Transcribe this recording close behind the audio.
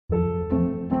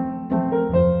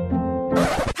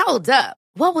Hold up.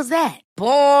 What was that?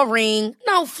 Boring.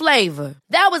 No flavor.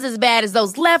 That was as bad as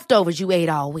those leftovers you ate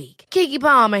all week. Keke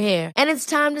Palmer here. And it's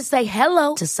time to say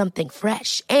hello to something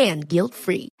fresh and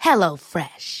guilt-free. Hello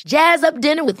Fresh. Jazz up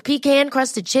dinner with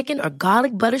pecan-crusted chicken or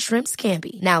garlic butter shrimp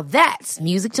scampi. Now that's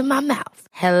music to my mouth.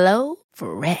 Hello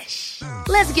Fresh.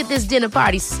 Let's get this dinner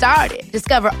party started.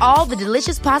 Discover all the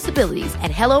delicious possibilities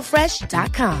at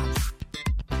hellofresh.com.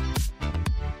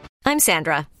 I'm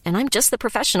Sandra, and I'm just the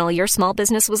professional your small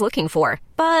business was looking for.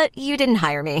 But you didn't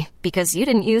hire me because you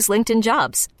didn't use LinkedIn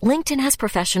Jobs. LinkedIn has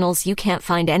professionals you can't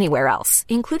find anywhere else,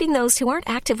 including those who aren't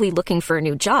actively looking for a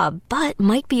new job, but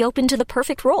might be open to the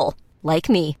perfect role, like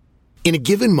me. In a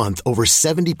given month, over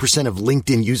 70% of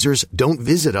LinkedIn users don't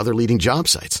visit other leading job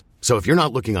sites. So if you're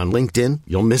not looking on LinkedIn,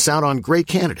 you'll miss out on great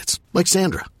candidates like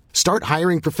Sandra. Start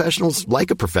hiring professionals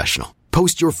like a professional.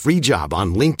 Post your free job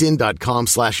on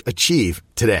linkedin.com/achieve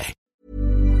today.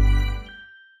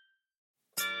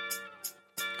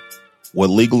 What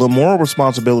legal and moral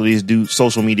responsibilities do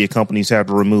social media companies have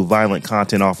to remove violent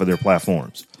content off of their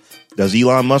platforms? Does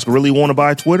Elon Musk really want to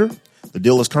buy Twitter? The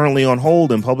deal is currently on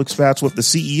hold, and public spats with the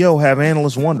CEO have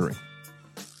analysts wondering.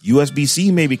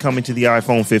 USB-C may be coming to the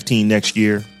iPhone 15 next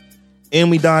year. And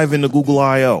we dive into Google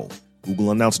I.O.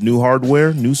 Google announced new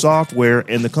hardware, new software,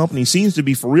 and the company seems to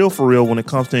be for real when it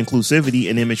comes to inclusivity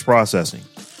and image processing.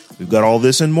 We've got all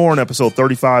this and more in episode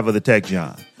 35 of The Tech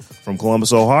John. From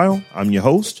Columbus, Ohio, I'm your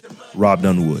host, Rob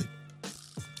Dunwood.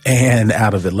 And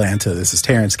out of Atlanta, this is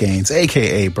Terrence Gaines,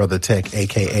 a.k.a. Brother Tech,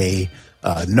 a.k.a.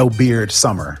 No Beard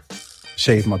Summer.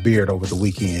 Shaved my beard over the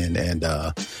weekend, and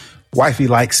wifey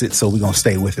likes it, so we're going to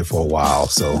stay with it for a while.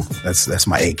 So that's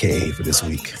my AKA for this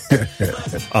week.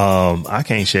 I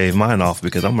can't shave mine off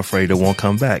because I'm afraid it won't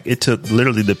come back. It took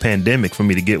literally the pandemic for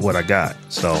me to get what I got.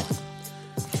 So,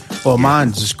 well,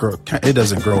 mine just it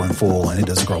doesn't grow in full and it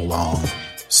doesn't grow long.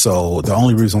 So the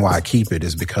only reason why I keep it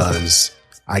is because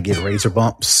I get razor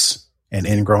bumps and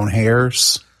ingrown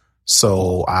hairs.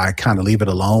 So I kind of leave it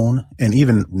alone. And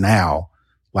even now,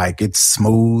 like, it's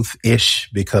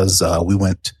smooth-ish because we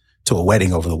went to a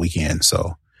wedding over the weekend,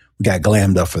 so we got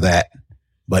glammed up for that.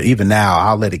 But even now,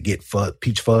 I'll let it get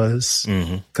peach fuzz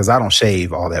because I don't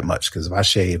shave all that much, because if I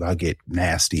shave, I'll get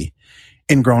nasty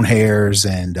ingrown hairs,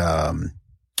 and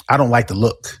I don't like the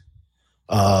look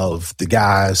of the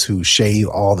guys who shave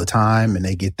all the time and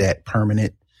they get that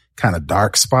permanent kind of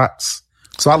dark spots.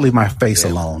 So I leave my face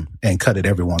alone and cut it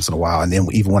every once in a while, and then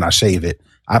even when I shave it,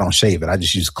 I don't shave it. I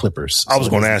just use clippers. I was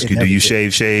going to ask you, do you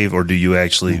shave, or do you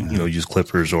actually, use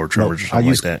clippers or trimmers or something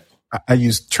like that? I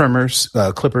use trimmers,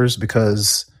 clippers,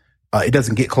 because it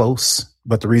doesn't get close.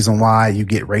 But the reason why you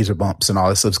get razor bumps and all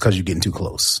this stuff is because you're getting too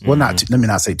close. Well, let me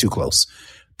not say too close.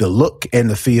 The look and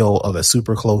the feel of a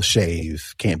super close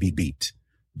shave can't be beat.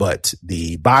 But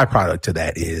the byproduct to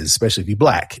that is, especially if you're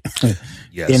black,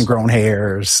 ingrown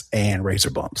hairs and razor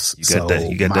bumps. You got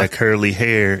that curly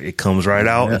hair. It comes right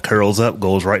out and curls up,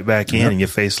 goes right back in, and your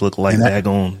face look like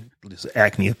daggone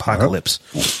acne apocalypse.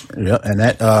 Yeah, and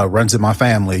that runs in my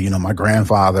family. My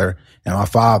grandfather and my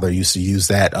father used to use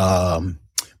that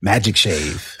Magic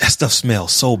Shave. That stuff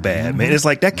smells so bad, man. It's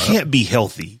like, that can't be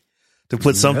healthy to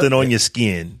put something on your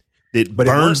skin that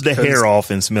burns the hair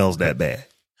off and smells that bad.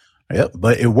 Yep,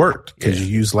 but it worked because you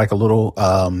used like a little,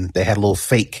 they had a little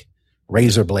fake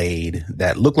razor blade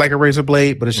that looked like a razor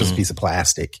blade, but it's just a piece of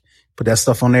plastic. Put that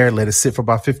stuff on there, let it sit for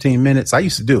about 15 minutes. I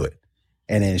used to do it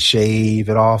and then shave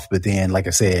it off. But then, like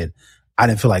I said, I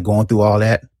didn't feel like going through all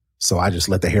that. So I just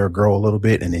let the hair grow a little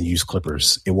bit and then use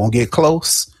clippers. It won't get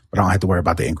close, but I don't have to worry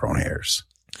about the ingrown hairs.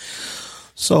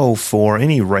 So for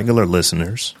any regular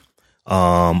listeners,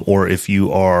 or if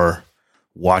you are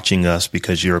watching us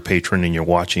because you're a patron and you're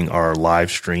watching our live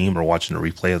stream or watching a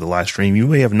replay of the live stream, you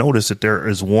may have noticed that there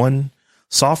is one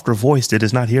softer voice that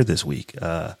is not here this week.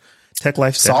 Tech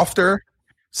Life staff.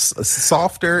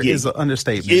 Softer is an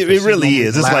understatement. It really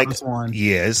is. It's like,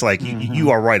 it's like you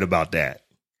are right about that.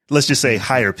 Let's just say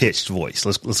higher pitched voice.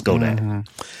 Let's go that.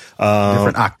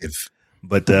 Different octave.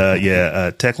 But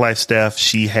Tech Life Steph,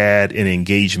 she had an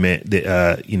engagement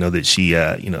that that she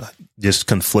just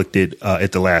conflicted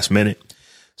at the last minute.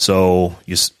 So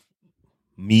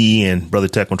me and Brother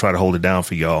Tech will try to hold it down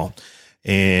for y'all.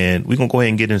 And we're going to go ahead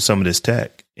and get into some of this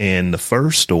tech. And the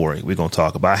first story we're going to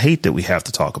talk about, I hate that we have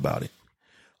to talk about it.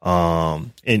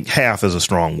 And half is a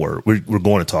strong word. We're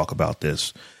going to talk about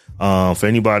this. For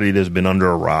anybody that's been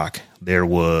under a rock, there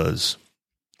was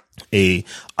I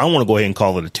want to go ahead and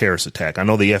call it a terrorist attack. I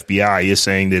know the FBI is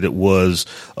saying that it was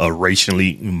a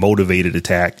racially motivated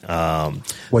attack.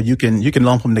 Well, you can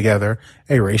lump them together.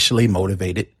 A racially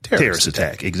motivated terrorist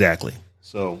attack. Exactly.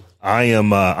 So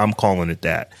I'm calling it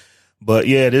that. But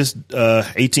yeah, this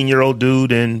 18-year-old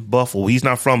dude in Buffalo, he's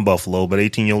not from Buffalo, but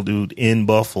 18-year-old dude in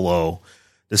Buffalo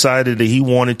decided that he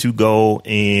wanted to go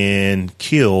and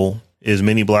kill as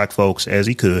many black folks as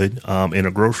he could in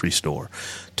a grocery store.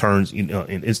 And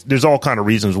there's all kind of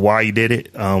reasons why he did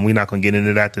it. We're not going to get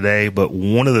into that today, but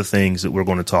one of the things that we're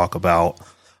going to talk about,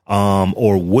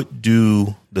 or what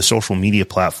do the social media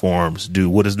platforms do?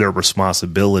 What is their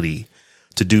responsibility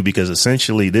to do? Because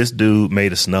essentially this dude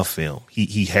made a snuff film.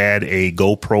 He had a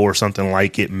GoPro or something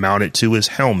like it mounted to his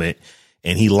helmet,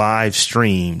 and he live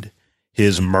streamed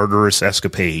his murderous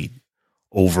escapade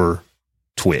over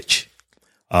Twitch.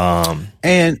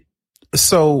 And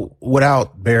so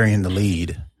without burying the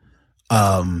lead,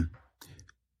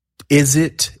 is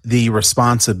it the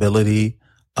responsibility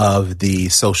of the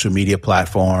social media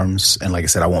platforms? And like I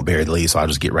said, I won't bury the lead, so I'll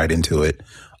just get right into it.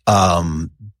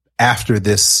 After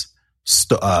this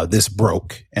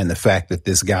broke, and the fact that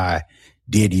this guy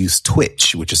did use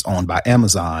Twitch, which is owned by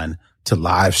Amazon, to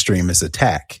live stream his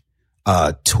attack,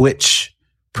 Twitch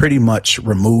pretty much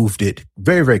removed it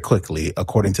very, very quickly,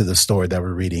 according to the story that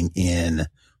we're reading in,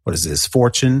 what is this,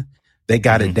 Fortune. They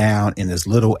got it down in as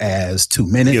little as 2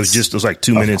 minutes. It was like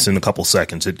 2 minutes and a couple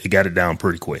seconds. It got it down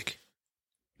pretty quick.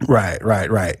 Right.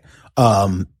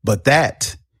 But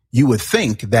that, you would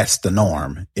think that's the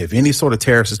norm. If any sort of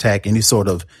terrorist attack, any sort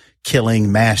of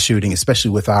killing, mass shooting,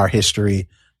 especially with our history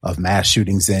of mass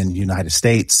shootings in the United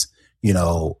States,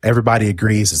 everybody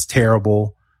agrees it's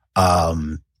terrible.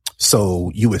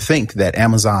 So you would think that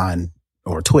Amazon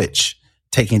or Twitch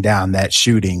taking down that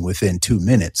shooting within 2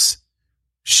 minutes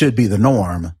should be the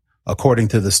norm. According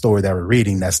to the story that we're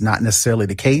reading, that's not necessarily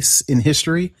the case in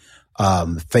history.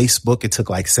 Facebook, it took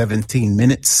like 17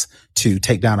 minutes to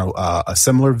take down a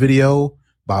similar video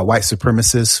by white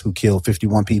supremacists who killed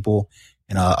 51 people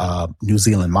in a New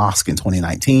Zealand mosque in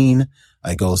 2019.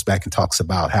 It goes back and talks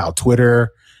about how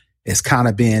Twitter has kind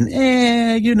of been,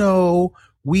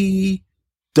 we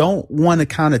don't want to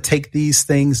kind of take these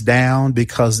things down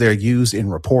because they're used in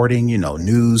reporting,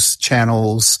 news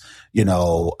channels,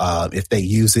 if they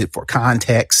use it for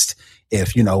context,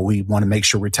 if, we want to make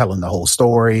sure we're telling the whole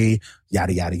story,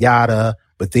 yada, yada, yada.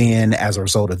 But then as a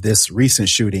result of this recent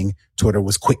shooting, Twitter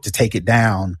was quick to take it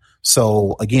down.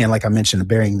 So again, like I mentioned,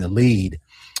 bearing the lead,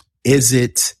 is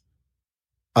it,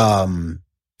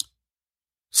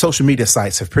 social media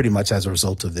sites have pretty much, as a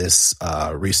result of this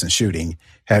recent shooting,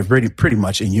 have pretty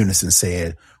much in unison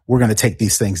said, we're going to take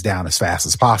these things down as fast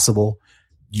as possible.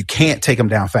 You can't take them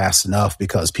down fast enough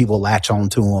because people latch on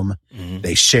to them. Mm-hmm.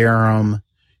 They share them,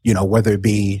 whether it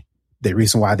be the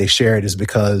reason why they share it is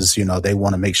because, they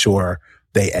want to make sure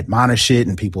they admonish it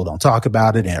and people don't talk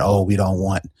about it. And, we don't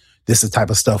want this is the type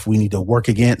of stuff we need to work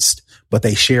against, but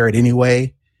they share it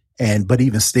anyway. But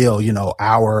even still,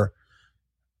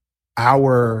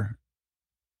 our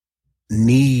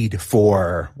need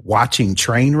for watching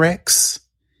train wrecks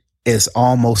is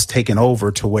almost taken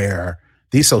over to where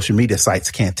these social media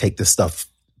sites can't take this stuff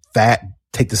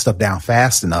down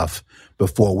fast enough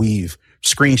before we've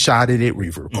screenshotted it,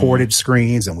 we've recorded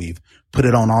screens, and we've put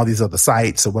it on all these other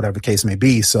sites or whatever the case may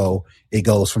be. So it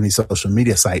goes from these social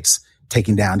media sites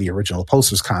taking down the original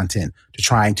posters content to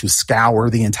trying to scour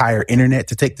the entire internet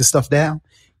to take this stuff down.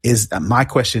 My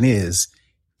question is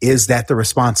that the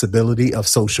responsibility of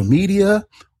social media,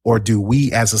 or do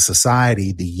we as a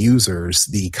society, the users,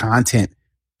 the content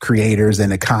creators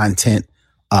and the content,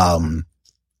 not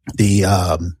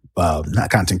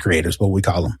content creators, what we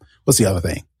call them? What's the other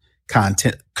thing?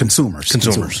 Content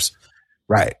consumers.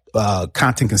 Right.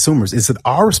 Content consumers. Is it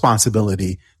our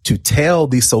responsibility to tell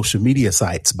these social media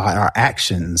sites by our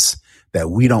actions that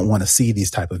we don't want to see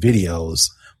these type of videos,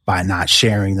 by not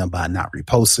sharing them, by not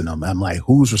reposting them? I'm like,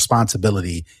 whose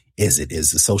responsibility is it?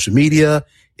 Is it social media?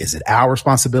 Is it our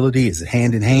responsibility? Is it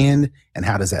hand in hand? And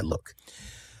how does that look?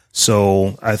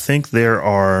 So I think there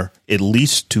are at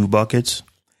least two buckets,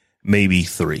 maybe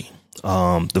three.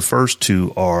 The first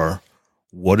two are,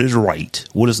 what is right?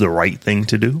 What is the right thing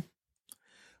to do?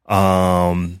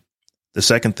 The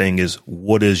second thing is,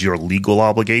 what is your legal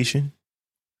obligation?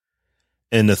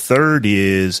 And the third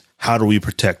is, how do we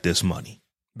protect this money?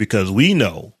 Because we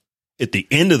know at the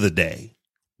end of the day,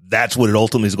 that's what it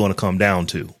ultimately is going to come down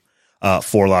to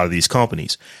for a lot of these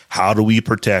companies. How do we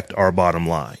protect our bottom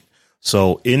line?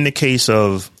 So in the case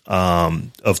of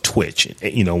Twitch,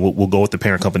 we'll go with the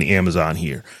parent company, Amazon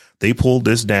here. They pulled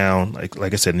this down,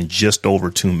 like I said, in just over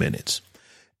 2 minutes.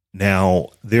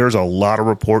 Now, there's a lot of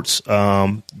reports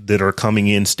that are coming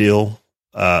in still,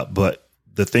 but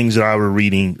the things that I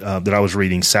was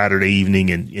reading Saturday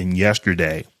evening and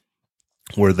yesterday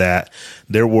were that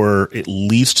there were at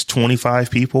least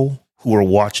 25 people who are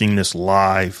watching this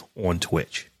live on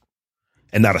Twitch,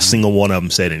 and not a single one of them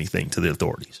said anything to the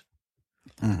authorities.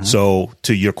 So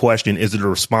to your question, is it a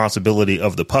responsibility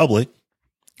of the public?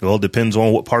 Well, it depends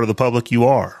on what part of the public you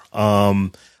are.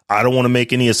 I don't want to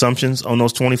make any assumptions on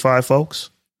those 25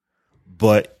 folks,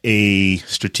 but a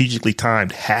strategically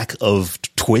timed hack of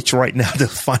Twitch right now to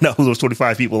find out who those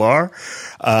 25 people are.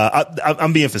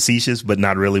 I'm being facetious, but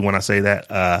not really when I say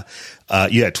that.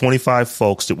 You had 25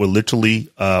 folks that were literally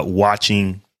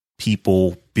watching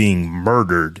people being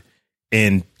murdered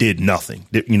and did nothing,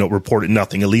 reported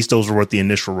nothing. At least those are what the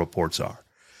initial reports are.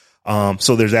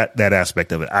 So there's that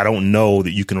aspect of it. I don't know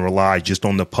that you can rely just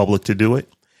on the public to do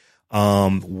it.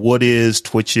 What is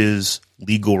Twitch's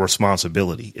legal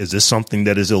responsibility? Is this something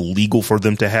that is illegal for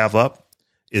them to have up?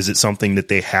 Is it something that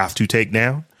they have to take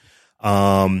down?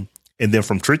 And then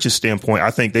from Twitch's standpoint,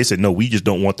 I think they said, no, we just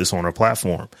don't want this on our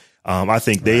platform. I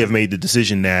think they have made the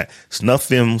decision that snuff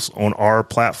films on our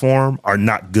platform are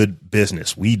not good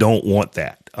business. We don't want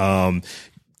that.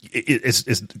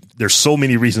 There's so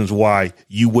many reasons why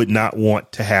you would not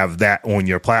want to have that on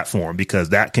your platform, because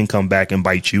that can come back and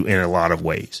bite you in a lot of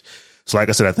ways. So like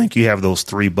I said, I think you have those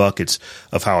three buckets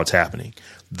of how it's happening.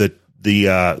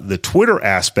 The Twitter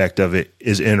aspect of it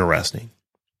is interesting.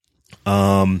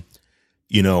 I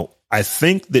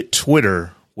think that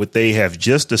Twitter, what they have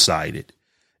just decided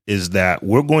is that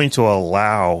we're going to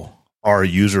allow our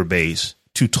user base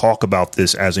to talk about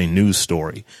this as a news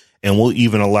story. And we'll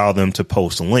even allow them to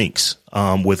post links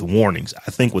with warnings.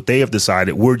 I think what they have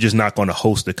decided, we're just not going to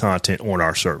host the content on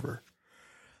our server.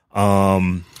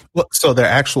 Well, so their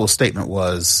actual statement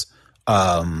was,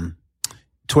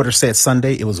 Twitter said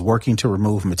Sunday it was working to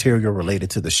remove material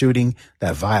related to the shooting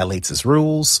that violates its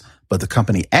rules. But the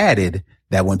company added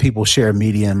that when people share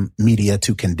media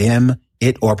to condemn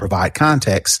it or provide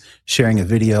context, sharing a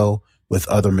video with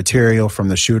other material from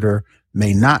the shooter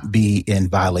may not be in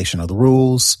violation of the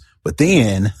rules. But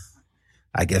then,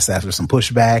 I guess after some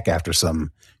pushback, after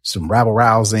some rabble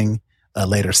rousing,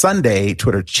 later Sunday,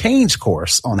 Twitter changed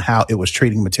course on how it was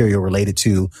treating material related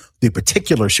to the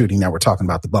particular shooting that we're talking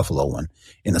about, the Buffalo one.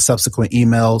 In a subsequent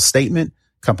email statement,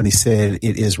 company said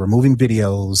it is removing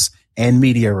videos and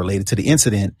media related to the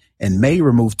incident and may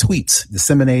remove tweets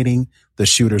disseminating the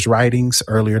shooter's writings.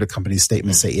 Earlier, the company's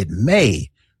statement say it may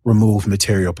remove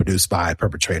material produced by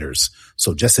perpetrators.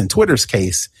 So just in Twitter's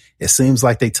case, it seems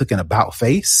like they took an about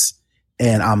face,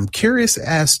 and I'm curious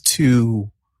as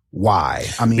to why.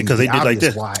 I mean, because they did like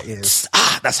this. Why is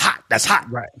that's hot. That's hot.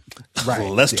 Right.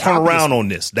 Well, let's turn around on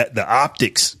this. That the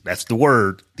optics. That's the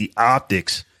word. The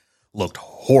optics looked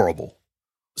horrible.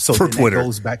 So for Twitter.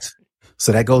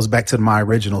 That goes back to my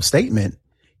original statement.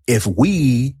 If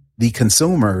we, the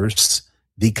consumers,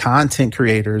 the content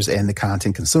creators, and the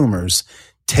content consumers,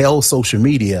 tell social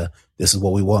media this is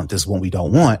what we want, this is what we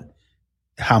don't want,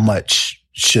 how much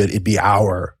should it be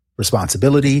our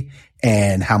responsibility,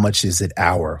 and how much is it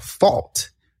our fault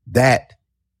that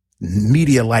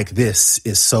media like this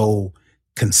is so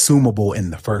consumable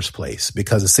in the first place?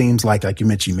 Because it seems like you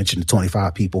mentioned the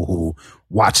 25 people who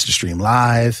watched the stream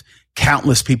live,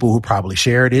 countless people who probably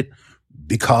shared it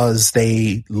because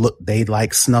they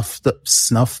like snuff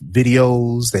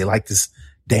videos, they like this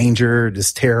danger,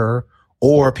 this terror,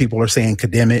 or people are saying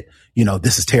condemn it,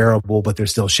 this is terrible, but they're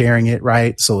still sharing it,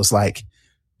 right? So it's like,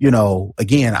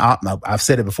 again, I've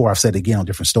said it before, I've said it again on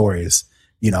different stories.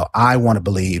 I want to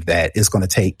believe that it's going to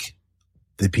take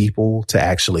the people to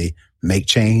actually make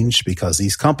change, because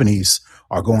these companies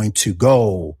are going to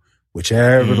go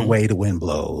whichever the way the wind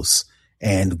blows,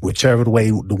 and whichever the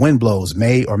way the wind blows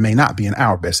may or may not be in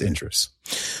our best interest.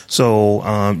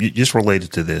 So, just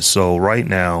related to this. So right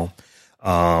now,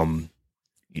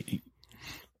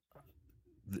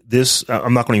 this,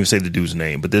 I'm not going to even say the dude's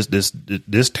name, but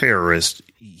this terrorist,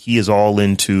 he is all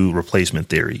into replacement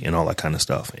theory and all that kind of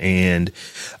stuff. And,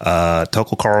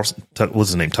 Tucker Carlson, what's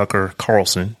his name? Tucker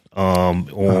Carlson,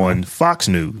 on Fox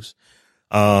News.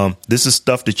 This is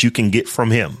stuff that you can get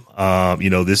from him.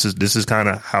 This is kind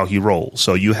of how he rolls.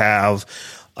 So you have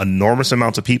enormous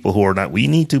amounts of people who are we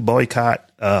need to boycott,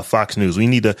 Fox News. We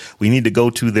need to go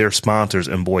to their sponsors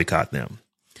and boycott them.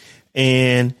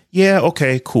 And yeah,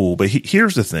 okay, cool. But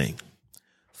here's the thing.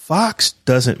 Fox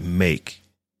doesn't make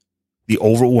the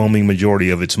overwhelming majority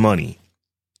of its money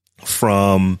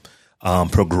from,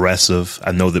 Progressive.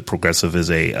 I know that Progressive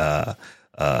is a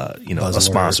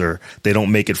sponsor. They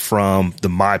don't make it from the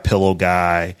MyPillow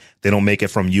guy. They don't make it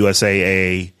from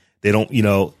USAA. They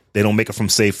don't make it from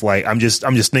Safe Flight. I'm just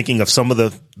thinking of some of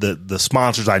the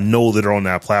sponsors I know that are on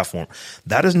that platform.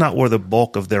 That is not where the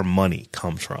bulk of their money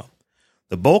comes from.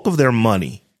 The bulk of their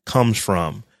money comes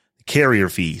from carrier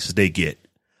fees they get,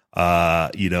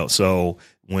 So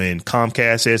when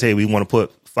Comcast says, hey, we want to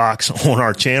put Fox on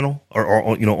our channel or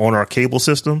on our cable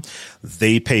system,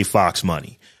 they pay Fox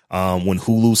money. When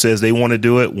Hulu says they want to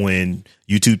do it, when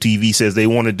YouTube TV says they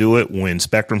want to do it, when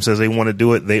Spectrum says they want to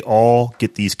do it, they all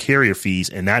get these carrier fees,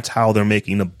 and that's how they're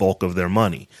making the bulk of their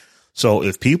money. So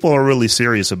if people are really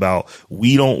serious about,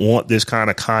 we don't want this kind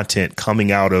of content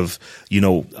coming out of,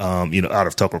 out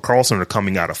of Tucker Carlson or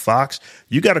coming out of Fox,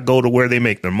 you got to go to where they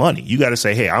make their money. You got to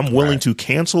say, hey, I'm willing to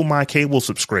cancel my cable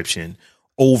subscription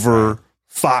over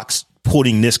Fox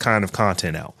putting this kind of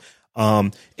content out.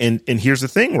 And here's the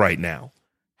thing right now.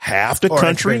 Half the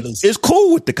country is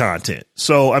cool with the content.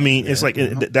 So, I mean, it's like,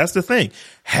 that's the thing.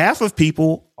 Half of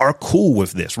people are cool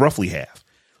with this, roughly half.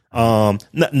 Now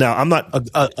I'm not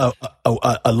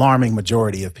a alarming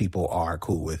majority of people are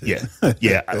cool with it.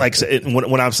 Yeah. Like I said,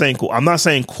 when I'm saying cool, I'm not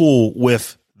saying cool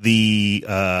with the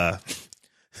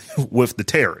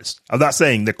terrorists. I'm not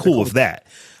saying they're cool with that.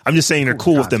 I'm just saying they're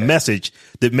cool with the message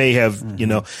that may have, like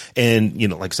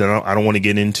I said, I don't want to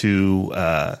get into,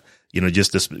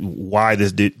 just this, why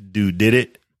this dude did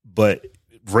it, but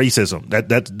racism,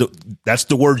 that's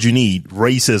the word you need.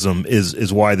 Racism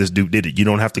is why this dude did it. You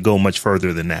don't have to go much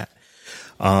further than that.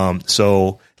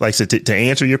 So like I said, to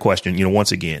answer your question,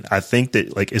 once again, I think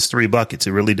that it's three buckets.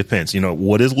 It really depends,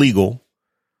 what is legal,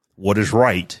 what is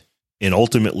right, and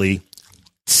ultimately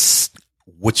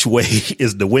which way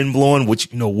is the wind blowing,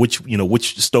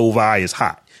 which stove eye is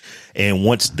hot. And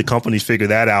once the companies figure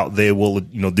that out, they will,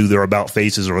 do their about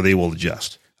faces or they will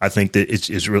adjust. I think that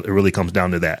it really comes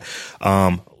down to that.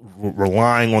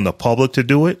 Relying on the public to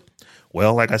do it.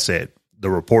 Well, like I said,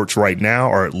 the reports right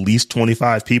now are at least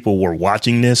 25 people were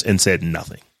watching this and said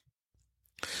nothing.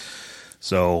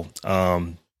 So,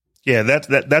 that's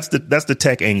the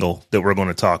tech angle that we're going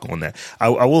to talk on that.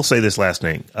 I will say this last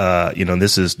thing.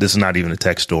 This is not even a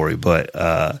tech story,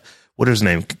 but, what is her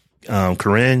name?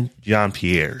 Karine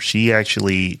Jean-Pierre. She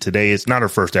actually, today, it's not her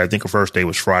first day. I think her first day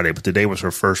was Friday, but today was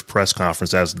her first press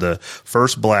conference as the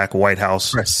first Black White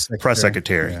House press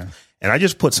secretary. Yeah. And I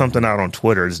just put something out on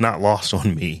Twitter. It's not lost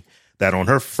on me that on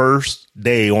her first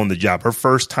day on the job, her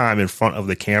first time in front of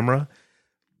the camera,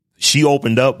 she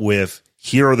opened up with,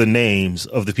 here are the names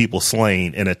of the people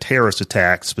slain in a terrorist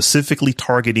attack specifically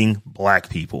targeting Black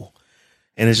people.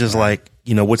 And it's just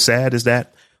what's sad is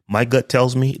that my gut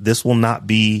tells me this will not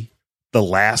be the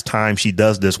last time she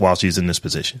does this while she's in this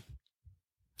position.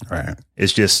 Right.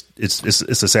 It's just, it's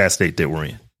a sad state that we're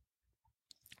in.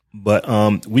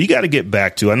 But we got to get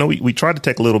back to, I know we tried to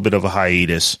take a little bit of a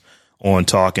hiatus on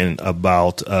talking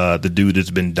about the dude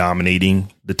that's been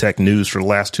dominating the tech news for the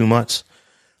last 2 months.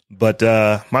 But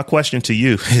my question to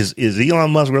you is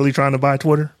Elon Musk really trying to buy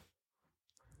Twitter?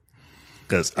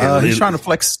 Because he's trying to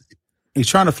flex. He's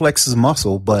trying to flex his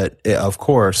muscle, but of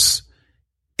course,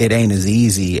 it ain't as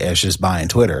easy as just buying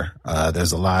Twitter.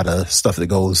 There's a lot of stuff that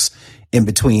goes in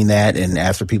between that. And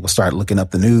after people start looking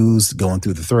up the news, going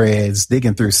through the threads,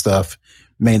 digging through stuff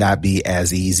may not be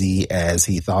as easy as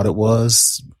he thought it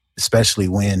was, especially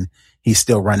when he's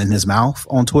still running his mouth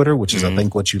on Twitter, which is, I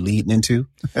think, what you lead into.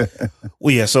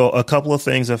 Well, yeah. So a couple of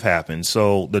things have happened.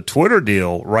 So the Twitter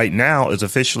deal right now is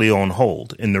officially on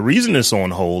hold. And the reason it's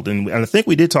on hold, and I think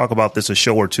we did talk about this a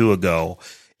show or two ago,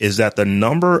 is that the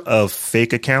number of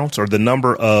fake accounts or the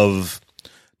number of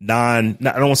I don't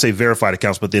want to say verified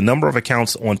accounts, but the number of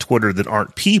accounts on Twitter that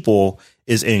aren't people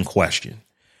is in question.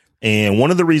 And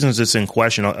one of the reasons it's in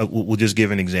question, we'll just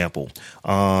give an example.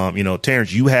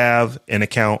 Terrence, you have an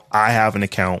account. I have an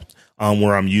account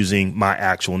where I'm using my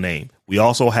actual name. We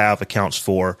also have accounts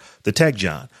for the Tech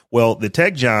John. Well, the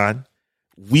Tech John,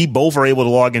 we both are able to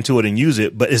log into it and use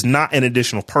it, but it's not an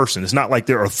additional person. It's not like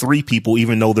there are 3 people,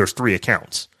 even though there's 3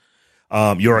 accounts.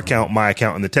 Your account, my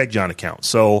account, and the Tech John account.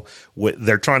 So what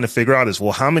they're trying to figure out is,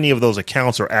 well, how many of those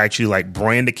accounts are actually like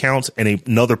brand accounts and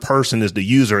another person is the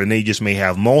user and they just may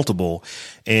have multiple.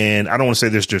 And I don't want to say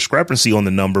there's discrepancy on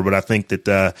the number, but I think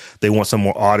that they want some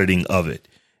more auditing of it.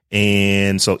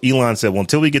 And so Elon said, well,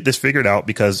 until we get this figured out,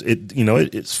 because it's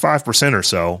 5% or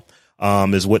so,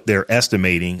 is what they're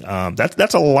estimating.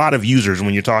 That's a lot of users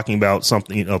when you're talking about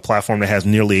something, a platform that has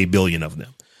nearly 1 billion of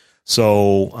them.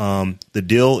 So the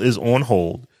deal is on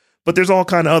hold, but there's all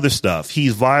kind of other stuff.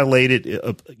 He's violated,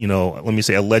 let me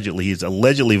say allegedly, he's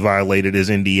allegedly violated his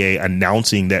NDA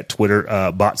announcing that Twitter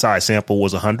bot size sample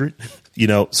was 100.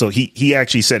 So he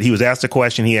actually said, he was asked a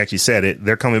question. He actually said it.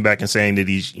 They're coming back and saying that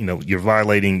he's, you're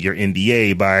violating your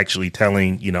NDA by actually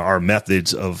telling, our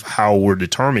methods of how we're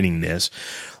determining this.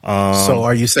 So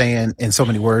are you saying, in so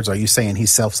many words, are you saying he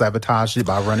self-sabotaged it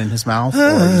by running his mouth? Or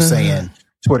are you saying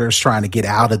Twitter's trying to get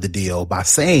out of the deal by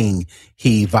saying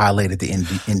he violated the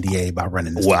NDA by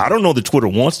running this. Well, deal. I don't know that Twitter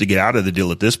wants to get out of the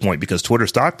deal at this point because Twitter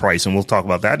stock price, and we'll talk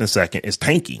about that in a second, is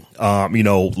tanking.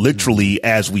 Literally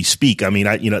as we speak. I mean,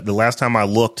 the last time I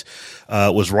looked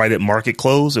was right at market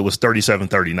close. It was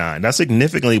 37.39. That's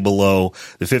significantly below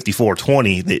the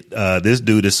 54.20 that this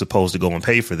dude is supposed to go and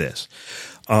pay for this.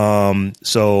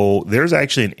 So there's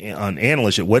actually an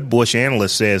analyst, a Wedbush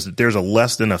analyst, says that there's a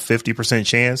less than a 50%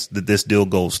 chance that this deal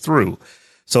goes through.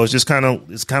 So it's just kind of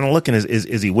looking,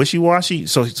 is he wishy-washy?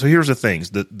 So here's the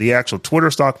things. The actual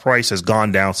Twitter stock price has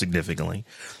gone down significantly.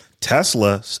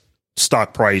 Tesla's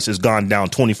stock price has gone down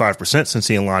 25% since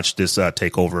he launched this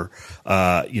takeover.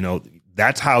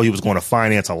 That's how he was going to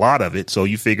finance a lot of it. So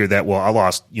you figure that, well, I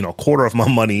lost, a quarter of my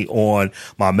money on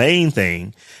my main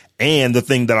thing. And the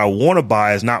thing that I want to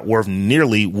buy is not worth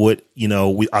nearly what,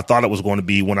 I thought it was going to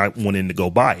be when I went in to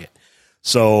go buy it.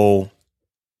 So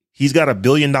he's got $1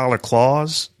 billion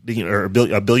clause or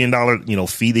 $1 billion,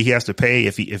 fee that he has to pay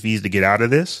if he's to get out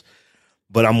of this.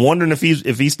 But I'm wondering if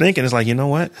he's thinking it's like, you know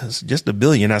what, it's just $1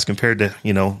 billion as compared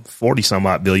to, 40 some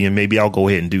odd billion. Maybe I'll go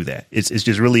ahead and do that. It's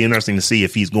just really interesting to see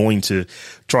if he's going to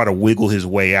try to wiggle his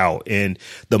way out. And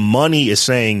the money is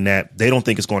saying that they don't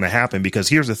think it's going to happen because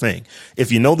here's the thing. If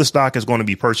the stock is going to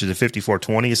be purchased at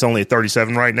 54.20, it's only at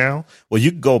 37 right now. Well,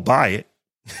 you can go buy it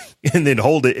and then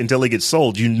hold it until it gets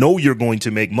sold. You're going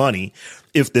to make money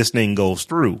if this thing goes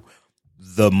through.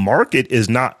 The market is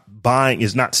not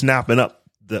snapping up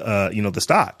the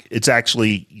stock. It's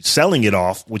actually selling it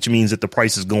off, which means that the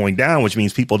price is going down, which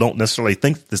means people don't necessarily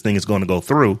think that this thing is going to go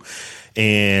through.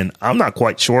 And I'm not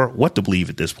quite sure what to believe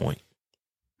at this point.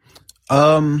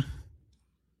 I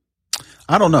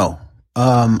don't know.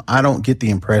 I don't get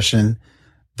the impression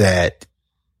that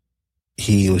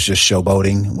he was just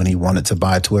showboating when he wanted to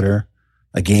buy Twitter.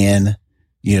 Again,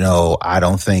 I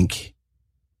don't think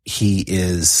he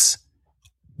is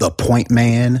the point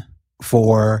man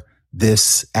for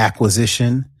this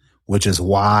acquisition, which is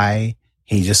why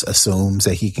he just assumes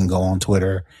that he can go on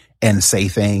Twitter and say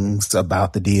things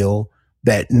about the deal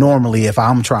that normally, if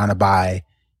I'm trying to buy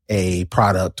a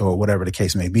product or whatever the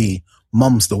case may be,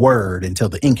 mum's the word until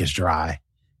the ink is dry.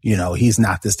 He's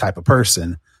not this type of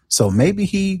person. So maybe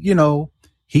he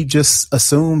just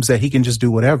assumes that he can just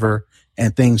do whatever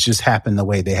and things just happen the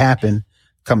way they happen.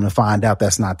 Come to find out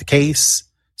that's not the case.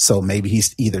 So maybe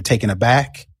he's either taken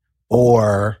aback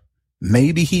or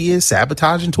maybe he is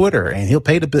sabotaging Twitter and he'll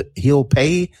pay the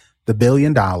 $1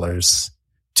 billion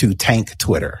to tank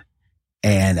Twitter.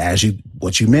 And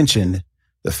what you mentioned,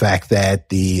 the fact that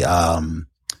the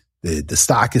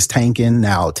stock is tanking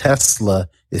now, Tesla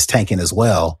is tanking as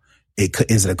well.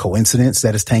 Is it a coincidence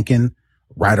that it's tanking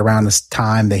right around this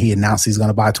time that he announced he's going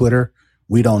to buy Twitter?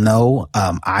 We don't know.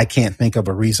 I can't think of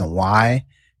a reason why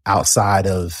outside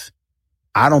of,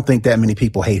 I don't think that many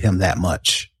people hate him that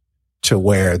much to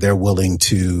where they're willing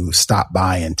to stop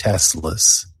buying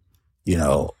Teslas.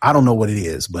 I don't know what it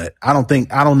is, but I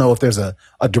don't know if there's a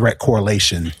direct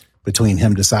correlation between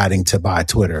him deciding to buy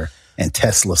Twitter and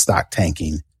Tesla stock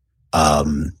tanking.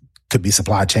 Could be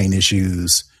supply chain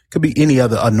issues, could be any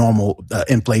other normal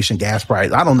inflation, gas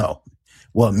price. I don't know.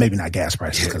 Well, maybe not gas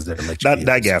prices because they're electric.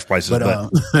 Not gas prices,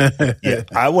 but yeah,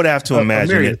 I would have to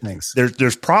imagine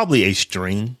there's probably a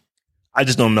string. I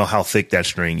just don't know how thick that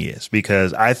string is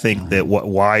because I think that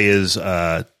why is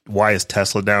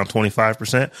Tesla down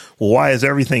 25%? Well, why is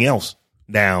everything else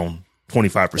down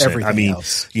 25%? I mean,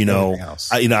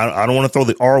 I don't want to throw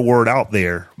the R word out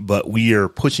there, but we are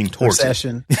pushing towards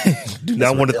recession. Do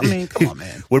not want to. I mean, come on,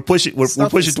 man. We're pushing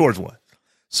towards one.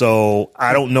 So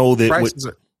I don't know that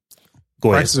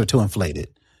prices are too inflated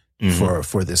for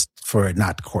it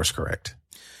not to course correct.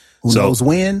 Who knows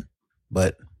when,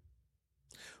 but.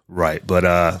 Right.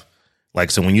 But,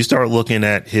 so when you start looking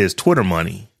at his Twitter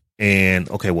money and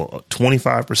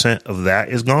 25% of that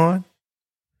is gone,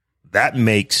 that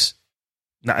makes,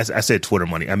 I said Twitter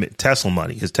money. I meant Tesla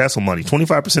money, his Tesla money,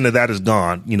 25% of that is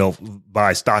gone,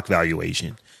 by stock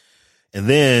valuation. And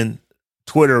then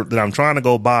Twitter that I'm trying to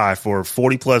go buy for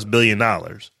 $40+ billion,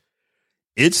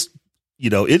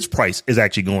 its price is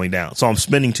actually going down. So I'm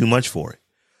spending too much for it.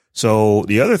 So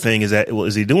the other thing is that,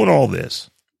 is he doing all this?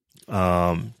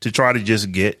 To try to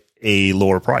just get a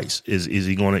lower price? Is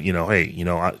he going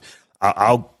to,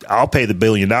 I'll pay the $1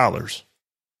 billion. If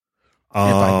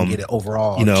I can get it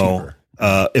overall, cheaper.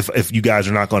 If you guys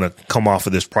are not going to come off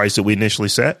of this price that we initially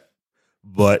set,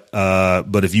 but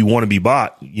if you want to be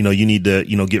bought, you need to,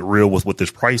 get real with what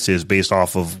this price is based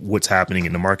off of what's happening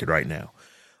in the market right now.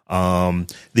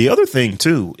 The other thing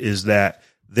too, is that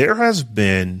there has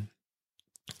been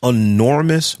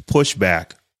enormous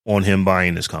pushback on him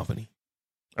buying this company.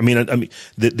 I mean,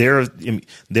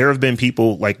 there have been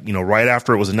people like, right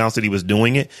after it was announced that he was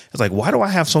doing it, it's like, why do I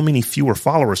have so many fewer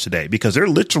followers today? Because there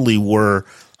literally were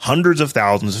hundreds of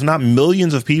thousands, if not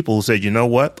millions of people who said, you know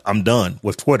what, I'm done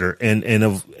with Twitter and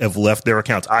have left their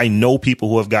accounts. I know people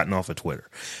who have gotten off of Twitter.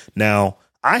 Now,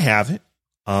 I haven't.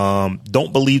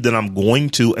 Don't believe that I'm going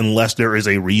to unless there is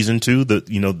a reason to.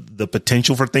 The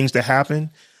potential for things to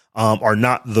happen are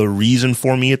not the reason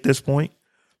for me at this point.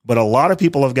 But a lot of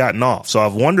people have gotten off. So I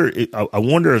wonder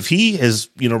if he is,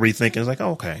 rethinking. It's like,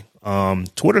 okay,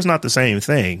 Twitter's not the same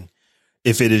thing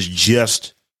if it is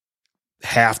just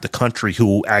half the country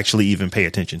who actually even pay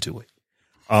attention to it.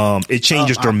 It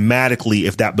changes dramatically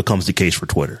if that becomes the case for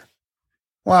Twitter.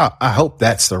 Well, I hope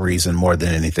that's the reason more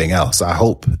than anything else. I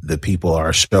hope the people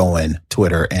are showing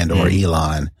Twitter and or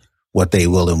Elon what they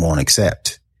will and won't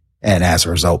accept. And as a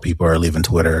result, people are leaving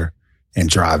Twitter and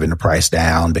driving the price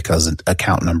down because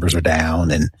account numbers are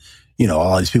down. And,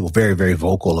 all these people very, very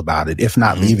vocal about it. If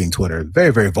not leaving Twitter,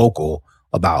 very, very vocal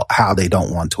about how they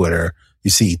don't want Twitter. You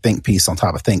see think piece on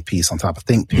top of think piece on top of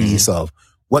think piece of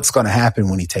what's going to happen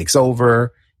when he takes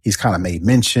over. He's kind of made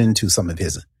mention to some of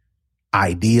his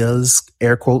ideas,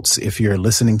 air quotes, if you're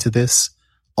listening to this,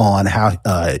 on how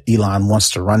Elon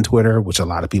wants to run Twitter, which a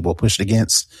lot of people pushed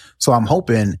against. So I'm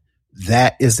hoping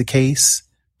that is the case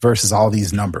versus all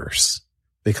these numbers,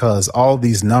 because all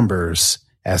these numbers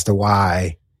as to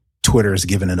why Twitter is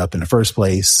giving it up in the first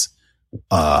place,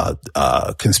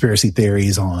 conspiracy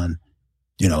theories on,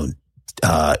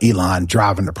 Elon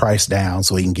driving the price down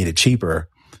so he can get it cheaper.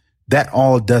 That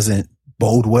all doesn't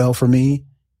bode well for me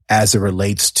as it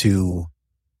relates to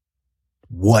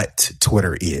what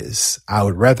Twitter is. I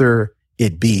would rather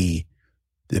it be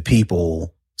the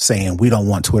people saying we don't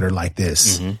want Twitter like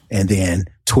this, and then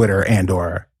Twitter and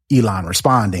or Elon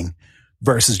responding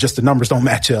versus just the numbers don't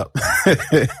match up.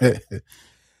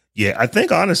 Yeah, I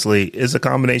think honestly it's a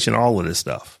combination of all of this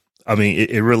stuff. I mean,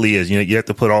 it really is. You have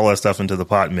to put all that stuff into the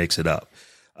pot and mix it up.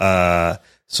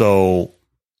 So,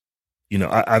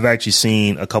 I've actually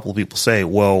seen a couple of people say,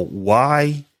 well,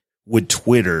 why would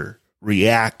Twitter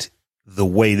react the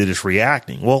way that it's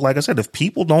reacting? Well, like I said, if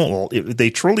they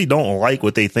truly don't like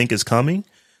what they think is coming,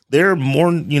 they're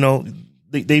more,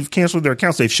 they've canceled their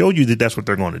accounts. They've showed you that that's what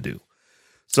they're going to do.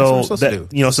 So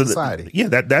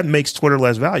that makes Twitter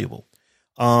less valuable.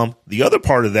 The other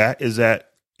part of that is that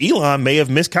Elon may have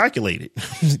miscalculated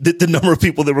the number of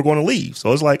people that were going to leave.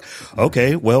 So it's like,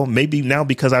 okay, well, maybe now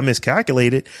because I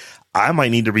miscalculated, I might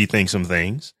need to rethink some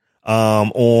things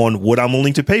on what I'm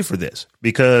willing to pay for this,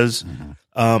 because,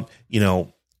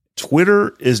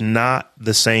 Twitter is not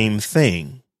the same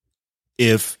thing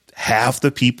if half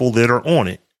the people that are on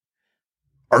it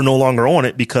are no longer on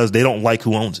it because they don't like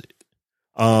who owns it.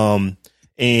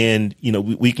 And,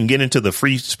 we can get into the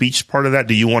free speech part of that.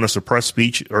 Do you want to suppress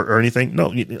speech or anything?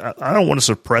 No, I don't want to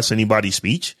suppress anybody's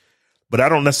speech, but I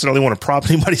don't necessarily want to prop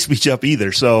anybody's speech up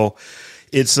either. So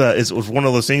it's one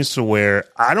of those things to where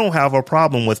I don't have a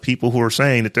problem with people who are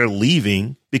saying that they're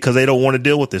leaving because they don't want to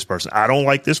deal with this person. I don't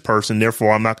like this person,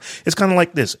 therefore I'm not. It's kind of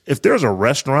like this. If there's a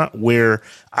restaurant where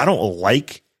I don't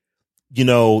like,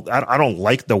 I don't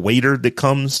like the waiter that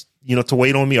comes, to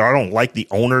wait on me, or I don't like the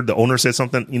owner said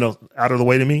something, out of the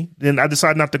way to me, then I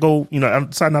decide not to go, I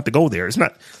decide not to go there. It's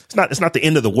not the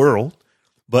end of the world,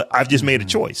 but I've just made a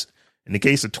choice. In the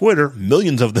case of Twitter,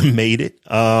 millions of them made it,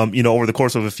 over the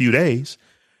course of a few days,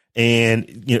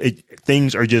 and,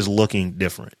 things are just looking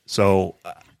different. So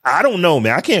I don't know,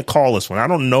 man. I can't call this one. I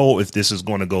don't know if this is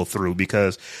going to go through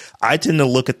because I tend to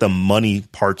look at the money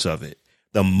parts of it.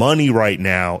 The money right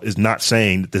now is not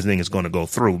saying that this thing is going to go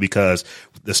through because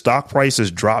the stock price has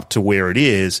dropped to where it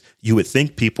is. You would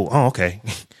think people, oh, okay,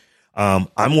 I'm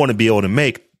going to be able to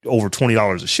make over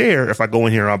 $20 a share if I go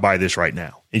in here and I buy this right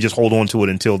now and just hold on to it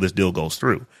until this deal goes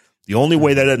through. The only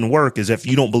way that doesn't work is if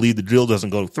you don't believe the deal doesn't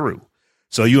go through.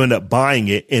 So you end up buying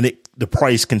it and the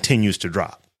price continues to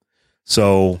drop.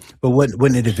 So, but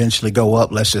wouldn't it eventually go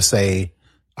up? Let's just say,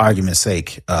 argument's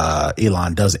sake,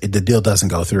 the deal doesn't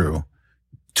go through.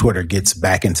 Twitter gets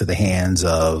back into the hands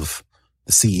of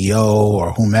the CEO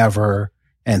or whomever,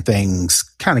 and things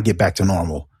kind of get back to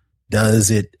normal. Does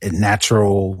it, a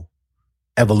natural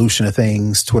evolution of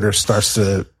things, Twitter starts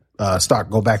to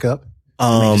go back up?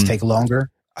 Just take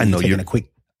longer. I know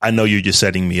you're just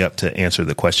setting me up to answer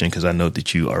the question because I know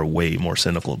that you are way more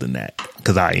cynical than that,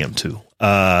 because I am too.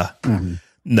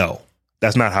 No,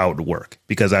 that's not how it would work,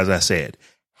 because as I said,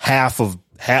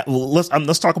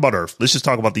 let's talk about Earth. Let's just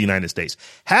talk about the United States.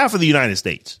 Half of the United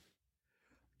States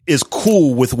is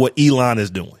cool with what Elon is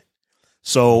doing.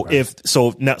 So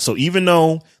even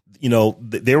though, you know,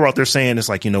 they were out there saying it's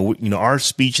like, you know, our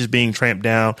speech is being tramped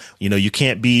down. You know, you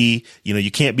can't be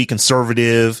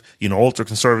conservative, you know, ultra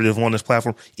conservative on this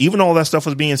platform. Even all that stuff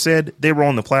was being said, they were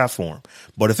on the platform.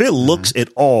 But if it looks at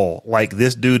all like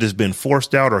this dude has been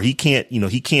forced out, or he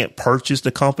can't purchase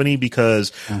the company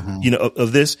because, you know,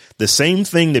 of this, the same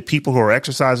thing that people who are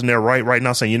exercising their right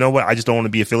now saying, you know what, I just don't want to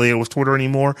be affiliated with Twitter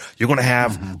anymore. You're going to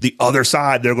have the other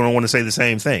side. They're going to want to say the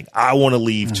same thing. I want to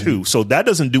leave too. So that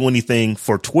doesn't do anything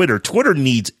for Twitter. Twitter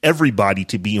needs everybody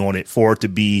to be on it for it to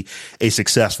be a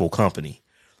successful company.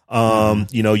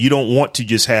 You know, you don't want to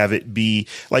just have it be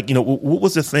like, you know, what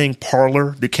was the thing,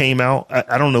 Parler, that came out?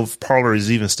 I don't know if Parler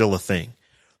is even still a thing,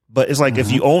 but it's like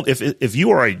if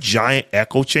you are a giant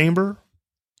echo chamber,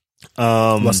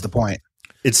 what's the point?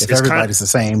 If everybody's the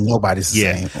same, nobody's the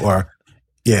same. Or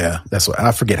that's what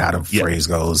I forget how the phrase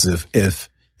goes.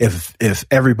 If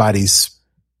everybody's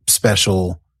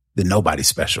special, then nobody's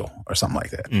special, or something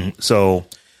like that. So,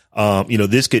 you know,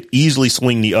 this could easily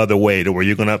swing the other way to where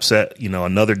you're going to upset, you know,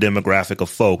 another demographic of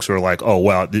folks who are like, oh,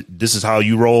 wow, this is how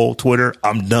you roll Twitter.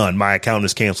 I'm done. My account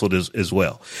is canceled as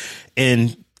well.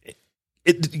 And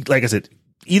it, like I said,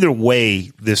 either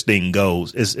way this thing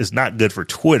goes, it's not good for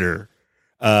Twitter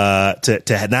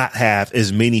to not have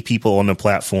as many people on the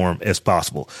platform as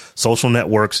possible. Social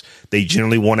networks, they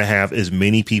generally want to have as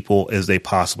many people as they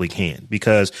possibly can,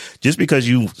 because just because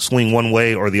you swing one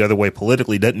way or the other way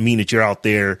politically doesn't mean that you're out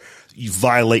there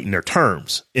violating their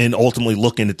terms and ultimately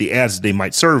looking at the ads that they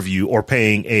might serve you or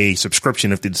paying a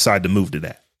subscription if they decide to move to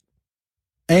that.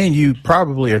 And you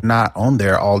probably are not on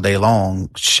there all day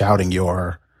long shouting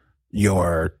your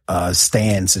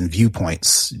stands and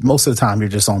viewpoints. Most of the time you're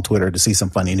just on Twitter to see some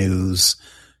funny news,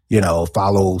 you know,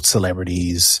 follow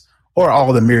celebrities, or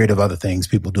all the myriad of other things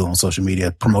people do on social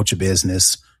media, promote your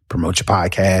business, promote your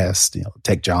podcast, you know,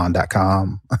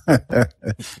 techjohn.com,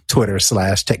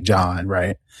 Twitter/techjohn,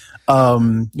 right?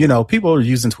 You know, people are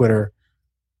using Twitter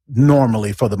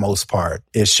normally for the most part.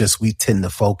 It's just we tend to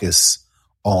focus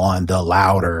on the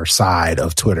louder side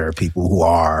of Twitter, people who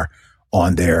are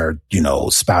on their, you know,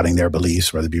 spouting their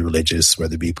beliefs, whether it be religious,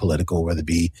 whether it be political, whether it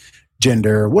be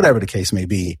gender, whatever the case may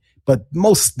be. But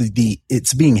most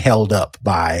it's being held up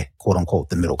by, quote unquote,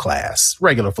 the middle class,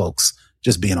 regular folks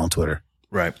just being on Twitter.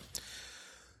 Right.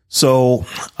 So,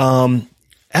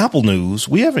 Apple news,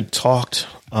 we haven't talked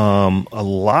a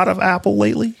lot of Apple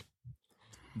lately,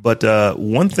 but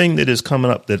one thing that is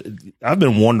coming up that I've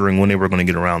been wondering when they were going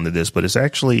to get around to this, but it's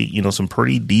actually, you know, some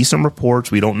pretty decent reports.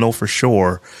 We don't know for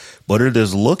sure, but it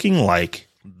is looking like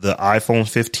the iPhone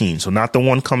 15. So not the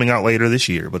one coming out later this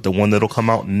year, but the one that'll come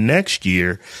out next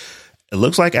year. It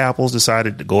looks like Apple's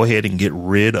decided to go ahead and get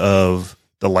rid of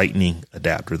the Lightning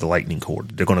adapter, the Lightning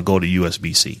cord. They're going to go to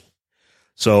USB-C.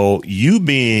 So you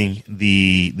being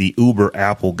the Uber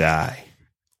Apple guy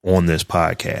on this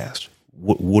podcast,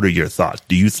 what are your thoughts?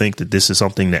 Do you think that this is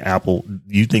something that Apple,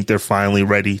 you think they're finally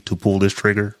ready to pull this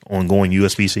trigger on going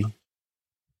USB-C?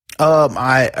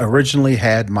 I originally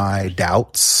had my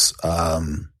doubts,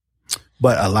 but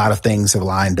a lot of things have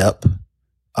lined up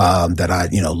that I,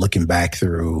 you know, looking back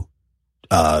through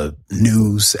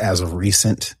news as of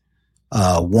recent.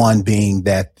 One being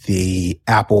that the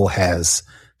Apple has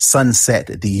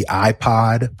sunset the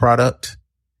iPod product,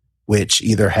 which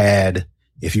either had,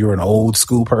 if you were an old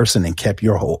school person and kept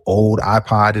your whole old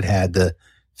iPod, it had the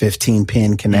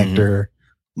 15-pin connector.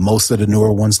 Most of the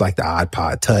newer ones, like the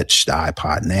iPod Touch, the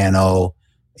iPod Nano,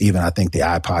 even I think the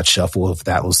iPod Shuffle, if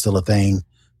that was still a thing,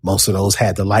 most of those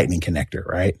had the Lightning connector,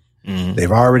 right?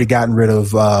 They've already gotten rid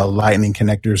of Lightning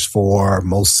connectors for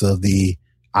most of the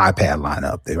iPad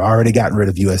lineup. They've already gotten rid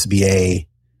of USB-A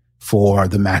for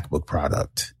the MacBook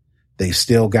product. They've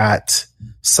still got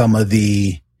some of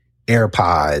the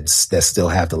AirPods that still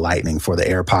have the Lightning for the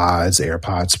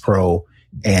AirPods Pro,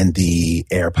 and the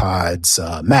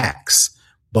AirPods Max.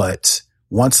 But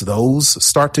once those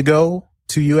start to go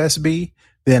to USB,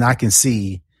 then I can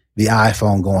see the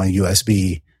iPhone going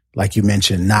USB, like you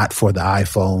mentioned, not for the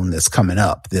iPhone that's coming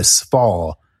up this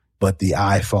fall, but the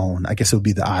iPhone, I guess it would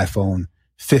be the iPhone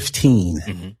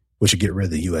 15, which would get rid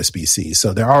of the USB-C.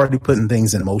 So they're already putting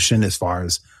things in motion as far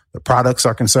as the products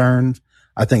are concerned.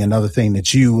 I think another thing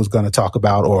that you was going to talk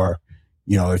about, or,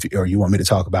 you know, or you want me to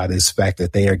talk about, is the fact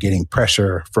that they are getting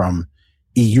pressure from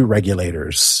EU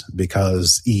regulators,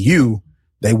 because EU,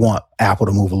 they want Apple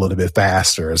to move a little bit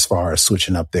faster as far as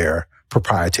switching up their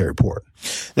proprietary port.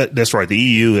 That's right. The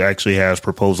EU actually has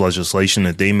proposed legislation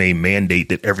that they may mandate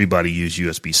that everybody use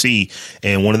USB-C.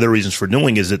 And one of the reasons for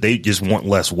doing is that they just want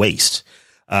less waste.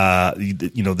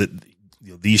 You know,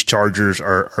 these chargers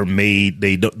are made,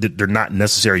 they're not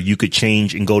necessary. You could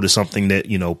change and go to something that,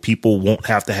 people won't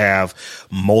have to have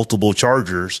multiple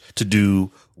chargers to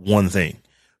do one thing.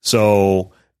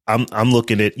 So I'm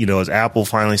looking at, as Apple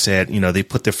finally said, they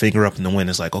put their finger up in the wind.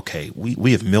 It's like, okay,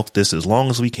 we have milked this as long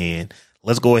as we can.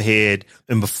 Let's go ahead.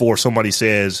 And before somebody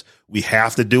says we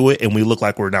have to do it and we look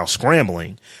like we're now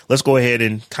scrambling, let's go ahead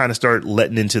and kind of start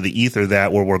letting into the ether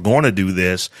that where we're going to do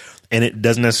this. And it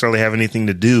doesn't necessarily have anything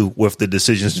to do with the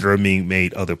decisions that are being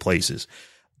made other places.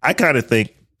 I kind of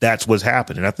think that's what's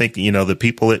happening. I think, the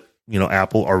people at,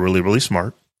 Apple are really, really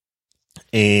smart.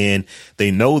 And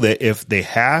they know that if they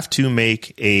have to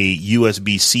make a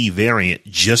USB-C variant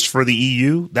just for the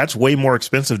EU, that's way more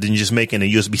expensive than just making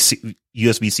a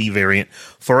USB-C variant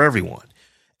for everyone.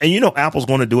 And, Apple's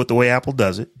going to do it the way Apple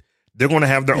does it. They're going to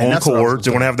have their own cords.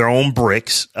 They're going to have their own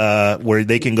bricks where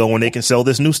they can go and they can sell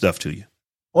this new stuff to you.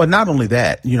 Well, not only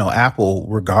that, Apple,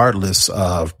 regardless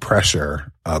of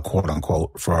pressure, quote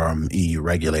unquote, from EU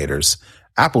regulators,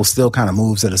 Apple still kind of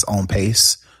moves at its own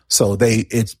pace. So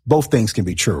it's both things can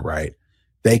be true, right?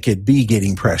 They could be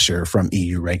getting pressure from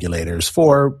EU regulators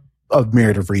for a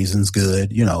myriad of reasons.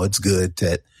 Good. It's good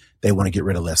that they want to get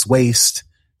rid of less waste,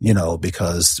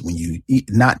 because when you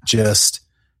not just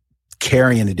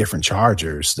carrying the different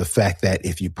chargers, the fact that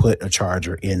if you put a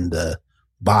charger in the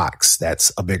box,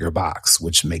 that's a bigger box,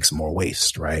 which makes more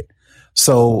waste, right?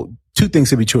 So two things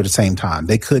could be true at the same time.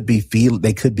 They could be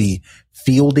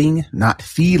fielding, not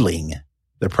feeling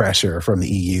the pressure from the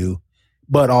EU,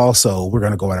 but also we're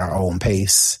going to go at our own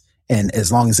pace. And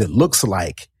as long as it looks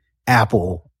like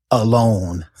Apple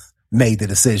alone made the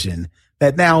decision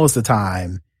that now is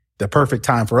the perfect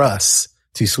time for us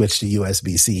to switch to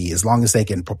USB-C, as long as they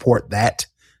can purport that,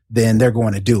 then they're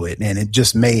going to do it. And it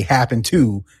just may happen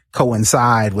to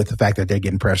coincide with the fact that they're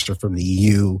getting pressure from the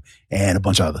EU and a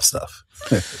bunch of other stuff.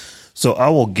 So I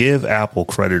will give Apple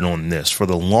credit on this. For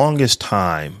the longest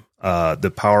time,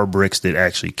 the power bricks that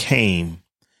actually came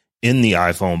in the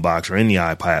iPhone box or in the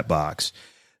iPad box,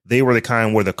 they were the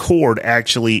kind where the cord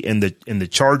actually in the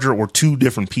charger were two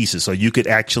different pieces. So you could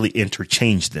actually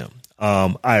interchange them.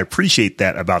 I appreciate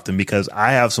that about them because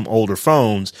I have some older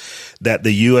phones that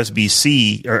the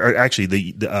USB-C or actually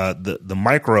the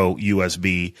micro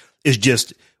USB is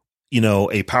just,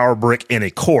 a power brick and a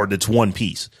cord that's one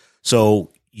piece.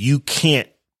 So you can't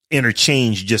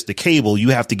interchange just the cable. You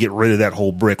have to get rid of that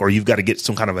whole brick, or you've got to get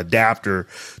some kind of adapter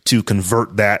to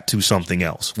convert that to something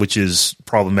else, which is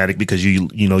problematic because you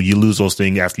lose those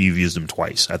things after you've used them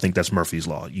twice. I think that's Murphy's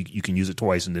Law. You can use it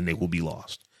twice and then they will be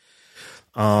lost.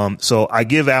 So I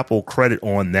give Apple credit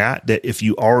on that if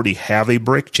you already have a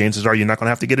brick, chances are you're not going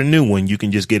to have to get a new one. You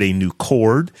can just get a new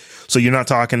cord. So you're not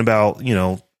talking about,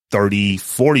 $30,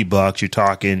 $40. You're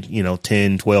talking, $10,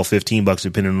 $12, $15,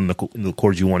 depending on the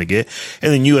cords you want to get.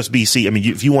 And then USB-C. I mean,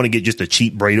 if you want to get just a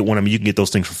cheap braided one, you can get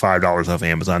those things for $5 off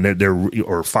Amazon. They're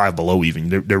or $5 below even.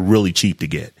 They're really cheap to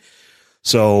get.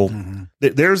 So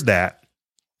there's that.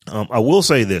 I will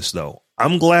say this though.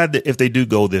 I'm glad that if they do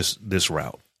go this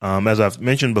route, as I've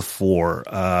mentioned before,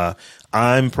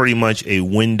 I'm pretty much a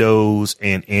Windows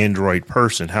and Android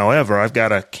person. However, I've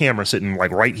got a camera sitting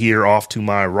like right here off to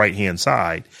my right hand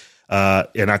side.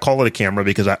 And I call it a camera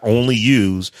because I only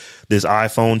use this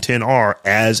iPhone XR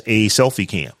as a selfie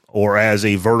cam or as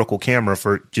a vertical camera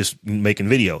for just making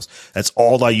videos. That's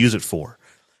all I use it for.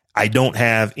 I don't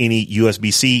have any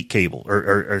USB-C cable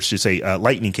or I should say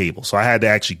lightning cable. So I had to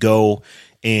actually go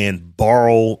and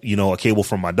borrow, a cable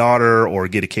from my daughter or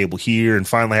get a cable here. And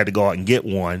finally I had to go out and get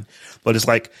one. But it's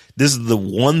like, this is the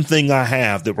one thing I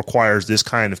have that requires this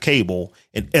kind of cable,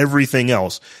 and everything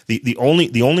else. The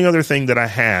only other thing that I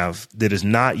have that is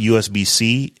not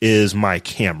USB-C is my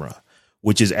camera,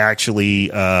 which is actually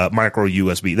micro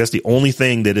USB. That's the only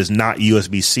thing that is not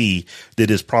USB-C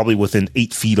that is probably within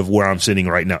 8 feet of where I'm sitting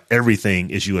right now. Everything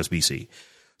is USB-C.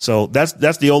 So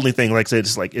that's the only thing. Like I said,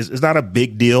 it's not a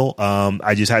big deal.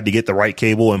 I just had to get the right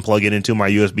cable and plug it into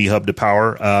my USB hub to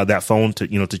power that phone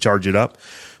to charge it up.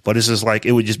 But it's just like,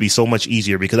 it would just be so much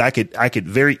easier because I could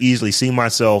very easily see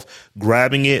myself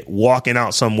grabbing it, walking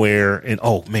out somewhere, and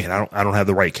oh man, I don't have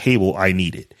the right cable I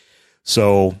needed.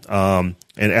 So, and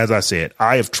as I said,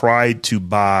 I have tried to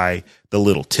buy the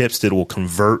little tips that will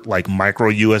convert like micro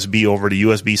USB over to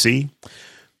USB-C.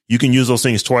 You can use those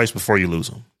things twice before you lose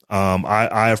them.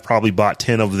 I have probably bought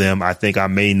 10 of them. I think I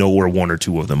may know where 1 or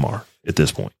 2 of them are at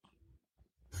this point.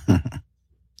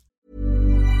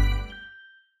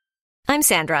 I'm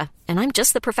Sandra, and I'm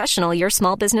just the professional your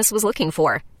small business was looking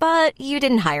for. But you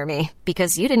didn't hire me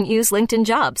because you didn't use LinkedIn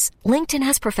Jobs. LinkedIn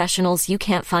has professionals you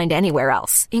can't find anywhere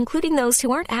else, including those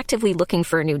who aren't actively looking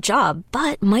for a new job,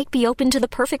 but might be open to the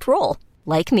perfect role,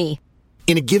 Like me.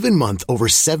 In a given month, over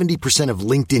 70% of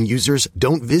LinkedIn users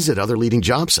don't visit other leading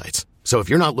job sites. So if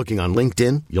you're not looking on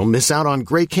LinkedIn, you'll miss out on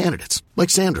great candidates like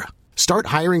Sandra. Start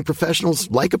hiring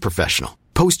professionals like a professional.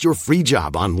 Post your free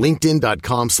job on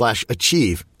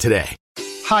linkedin.com/achieve today.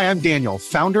 Hi, I'm Daniel,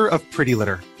 founder of Pretty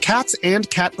Litter. Cats and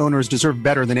cat owners deserve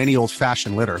better than any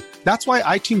old-fashioned litter. That's why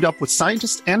I teamed up with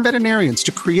scientists and veterinarians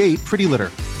to create Pretty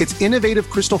Litter. Its innovative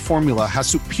crystal formula has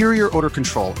superior odor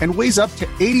control and weighs up to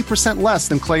 80% less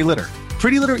than clay litter.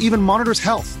 Pretty Litter even monitors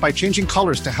health by changing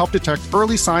colors to help detect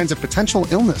early signs of potential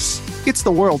illness. It's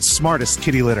the world's smartest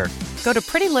kitty litter. Go to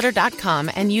prettylitter.com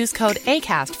and use code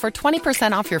ACAST for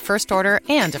 20% off your first order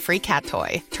and a free cat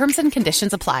toy. Terms and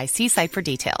conditions apply. See site for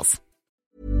details.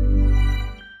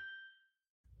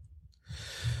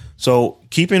 So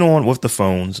keeping on with the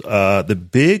phones, the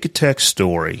big tech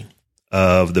story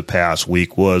of the past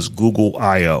week was Google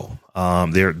I/O.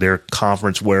 Their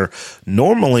conference where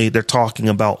normally they're talking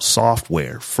about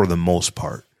software for the most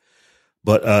part.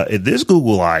 But at this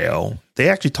Google I/O, they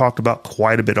actually talked about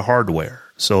quite a bit of hardware.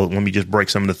 So let me just break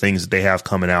some of the things that they have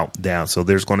coming out down. So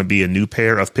there's going to be a new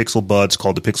pair of Pixel Buds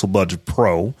called the Pixel Buds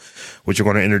Pro, which are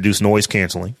going to introduce noise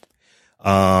canceling.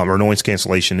 Or noise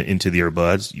cancellation into the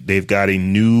earbuds. They've got a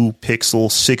new Pixel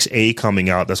 6a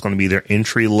coming out. That's going to be their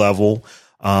entry level,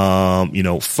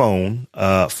 phone,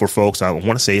 for folks. I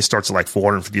want to say it starts at like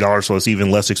 $450. So it's even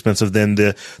less expensive than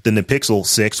the Pixel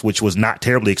 6, which was not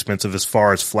terribly expensive as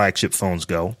far as flagship phones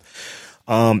go.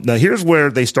 Now here's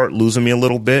where they start losing me a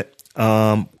little bit.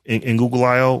 In Google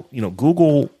I/O,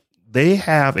 Google, they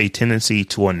have a tendency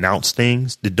to announce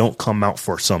things that don't come out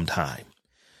for some time.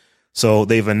 So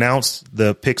they've announced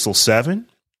the Pixel 7.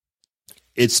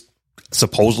 It's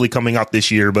supposedly coming out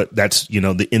this year, but that's,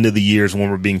 the end of the year is when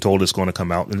we're being told it's going to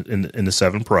come out in the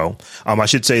 7 Pro. I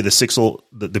should say the Pixel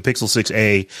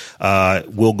 6a,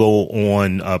 will go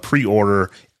on pre-order,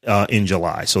 in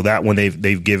July. So that one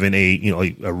they've given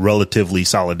a relatively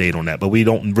solid date on that, but we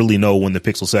don't really know when the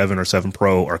Pixel 7 or 7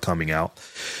 Pro are coming out.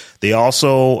 They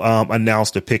also,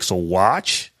 announced the Pixel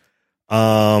Watch.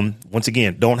 Once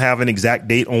again, don't have an exact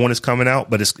date on when it's coming out,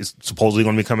 but it's supposedly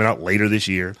going to be coming out later this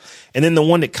year. And then the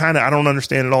one that I don't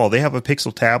understand at all. They have a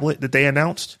Pixel tablet that they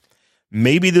announced.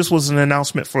 Maybe this was an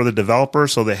announcement for the developer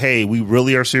so that, hey, we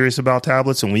really are serious about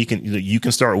tablets and you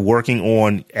can start working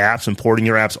on apps and porting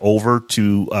your apps over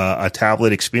to a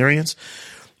tablet experience.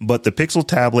 But the Pixel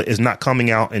tablet is not coming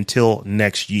out until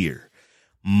next year.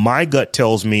 My gut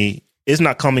tells me it's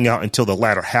not coming out until the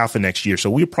latter half of next year.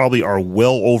 So we probably are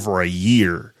well over a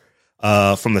year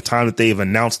from the time that they've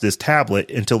announced this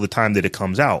tablet until the time that it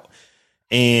comes out.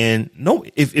 And no,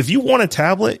 if you want a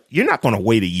tablet, you're not going to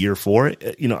wait a year for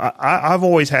it. I've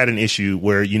always had an issue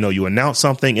where, you announce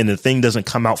something and the thing doesn't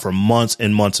come out for months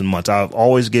and months and months. I've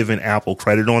always given Apple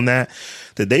credit on that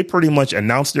they pretty much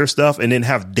announce their stuff and then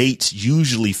have dates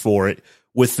usually for it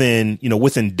within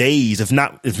days, if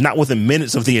not within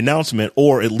minutes of the announcement,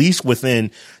 or at least within,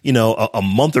 a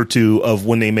month or two of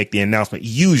when they make the announcement.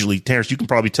 Usually, Terrence, you can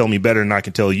probably tell me better than I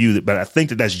can tell you, but I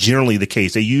think that's generally the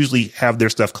case. They usually have their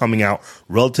stuff coming out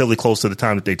relatively close to the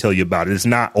time that they tell you about it. It's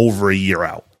not over a year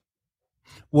out.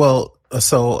 Well,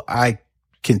 so I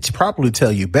can probably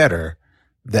tell you better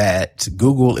that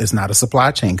Google is not a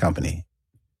supply chain company.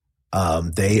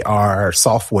 They are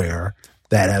software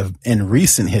that have in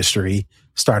recent history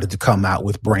started to come out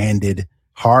with branded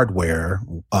hardware,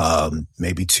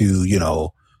 maybe to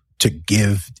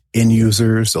give end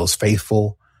users, those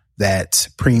faithful, that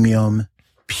premium,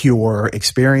 pure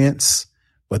experience.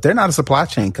 But they're not a supply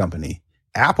chain company.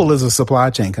 Apple is a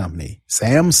supply chain company.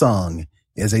 Samsung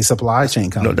is a supply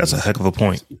chain company. No, that's a heck of a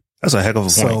point.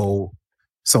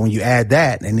 So when you add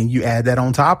that, and then you add that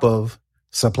on top of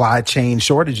supply chain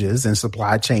shortages and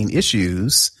supply chain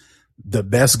issues, the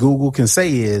best Google can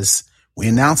say is, we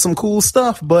announced some cool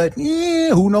stuff, but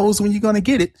who knows when you're going to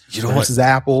get it. Versus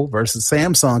Apple versus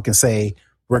Samsung can say,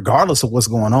 regardless of what's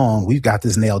going on, we've got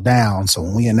this nailed down. So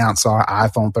when we announce our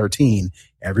iPhone 13,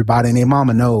 everybody and their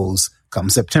mama knows come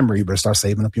September, you better start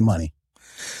saving up your money.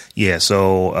 Yeah.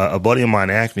 So a buddy of mine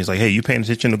asked me, he's like, hey, you paying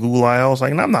attention to Google I/O? I was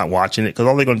like, and I'm not watching it because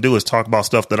all they're going to do is talk about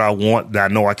stuff that I want that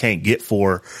I know I can't get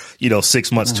for,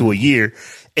 6 months to a year.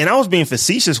 And I was being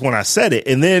facetious when I said it.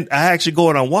 And then I actually go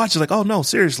and I watch. It's like, oh, no,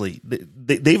 seriously.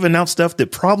 They've announced stuff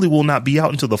that probably will not be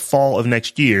out until the fall of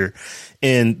next year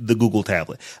in the Google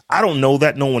tablet. I don't know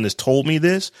that. No one has told me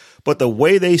this. But the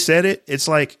way they said it, it's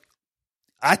like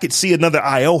I could see another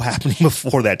I/O happening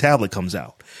before that tablet comes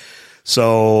out.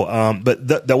 So, but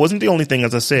that wasn't the only thing.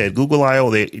 As I said, Google I/O,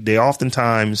 they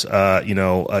oftentimes, or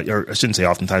I shouldn't say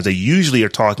oftentimes, they usually are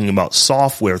talking about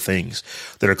software things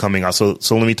that are coming out. So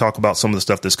let me talk about some of the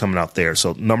stuff that's coming out there.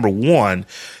 So number one,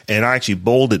 and I actually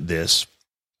bolded this,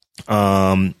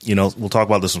 we'll talk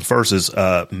about this one first, is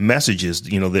messages,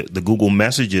 the Google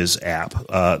Messages app,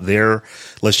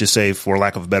 let's just say, for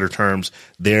lack of better terms,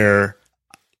 their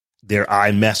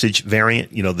iMessage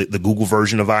variant, the Google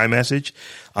version of iMessage,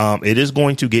 it is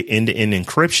going to get end-to-end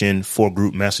encryption for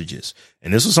group messages.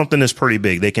 And this is something that's pretty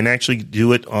big. They can actually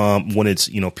do it when it's,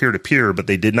 peer-to-peer, but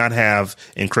they did not have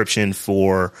encryption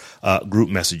for group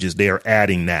messages. They are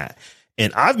adding that.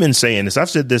 And I've been saying this, I've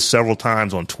said this several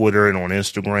times on Twitter and on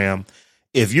Instagram.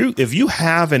 If you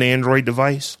have an Android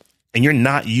device and you're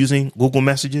not using Google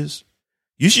Messages,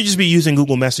 you should just be using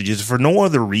Google Messages for no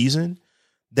other reason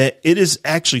that it is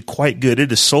actually quite good.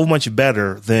 It is so much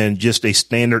better than just a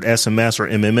standard SMS or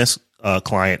MMS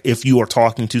client if you are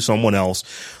talking to someone else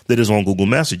that is on Google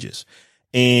Messages.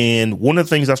 And one of the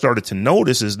things I've started to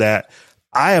notice is that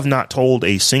I have not told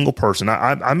a single person.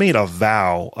 I made a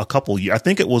vow a couple years. I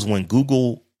think it was when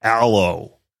Google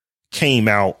Allo came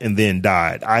out and then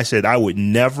died. I said I would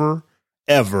never,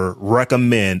 ever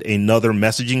recommend another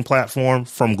messaging platform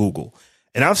from Google.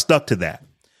 And I've stuck to that.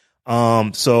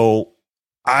 So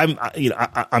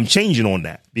I'm changing on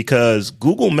that because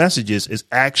Google Messages is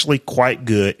actually quite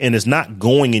good and it's not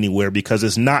going anywhere because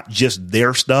it's not just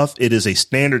their stuff. It is a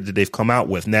standard that they've come out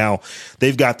with. Now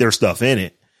they've got their stuff in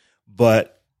it,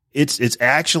 but it's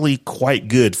actually quite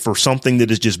good for something that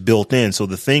is just built in. So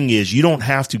the thing is, you don't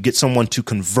have to get someone to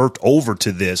convert over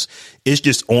to this. It's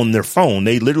just on their phone.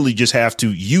 They literally just have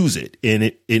to use it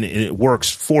and it works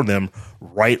for them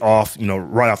right off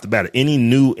the bat. Any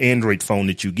new Android phone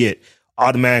that you get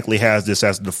automatically has this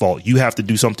as the default. You have to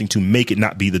do something to make it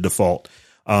not be the default,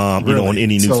 on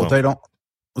any new phone. They don't.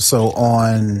 So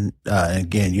on,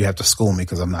 again, you have to school me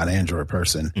because I'm not an Android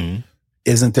person. Mm-hmm.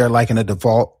 Isn't there like a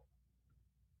default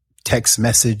text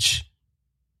message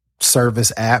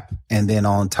service app? And then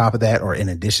on top of that, or in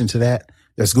addition to that,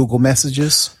 there's Google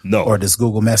Messages? No. Or does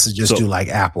Google Messages do like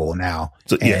Apple now?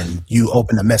 You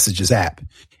open the Messages app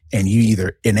and you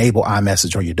either enable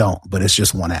iMessage or you don't, but it's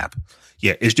just one app.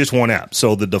 Yeah, it's just one app.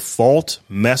 So the default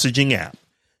messaging app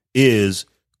is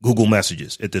Google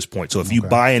Messages at this point. So if you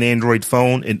buy an Android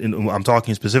phone, and I'm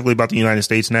talking specifically about the United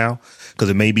States now, because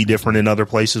it may be different in other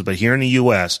places, but here in the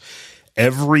U.S.,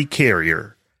 every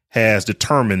carrier has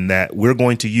determined that we're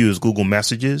going to use Google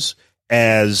Messages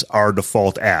as our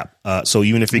default app. So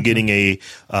even if you're getting a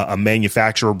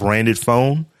manufacturer branded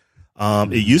phone,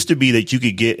 it used to be that you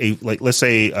could get let's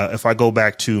say, if I go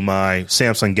back to my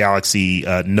Samsung Galaxy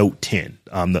Note 10,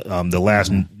 the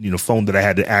last phone that I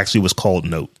had that actually was called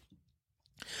Note.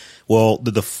 Well,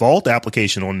 the default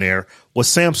application on there was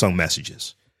Samsung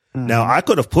Messages. Mm-hmm. Now I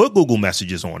could have put Google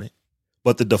Messages on it,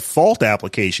 but the default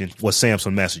application was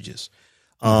Samsung Messages.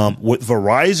 What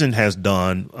Verizon has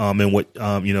done, and what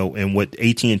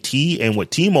AT&T and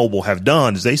what T-Mobile have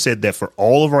done is they said that for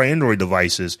all of our Android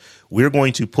devices, we're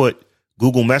going to put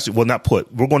Google Message. Well,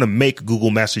 we're going to make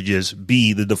Google Messages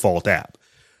be the default app.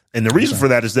 And the reason for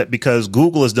that is that because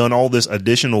Google has done all this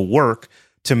additional work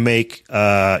to make,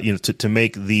 to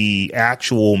make the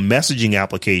actual messaging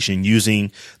application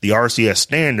using the RCS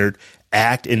standard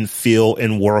act and feel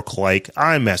and work like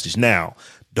iMessage. Now,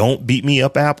 don't beat me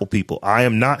up, Apple people. I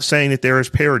am not saying that there is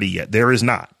parity yet. There is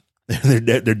not.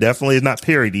 There definitely is not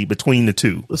parity between the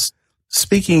two.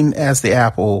 Speaking as the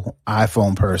Apple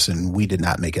iPhone person, we did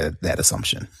not make that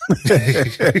assumption.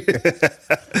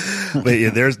 But yeah,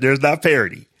 there's not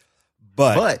parity.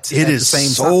 But it is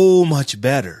so much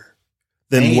better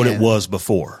than what it was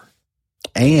before.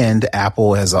 And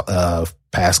Apple has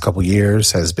past couple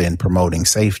years has been promoting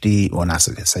safety, or not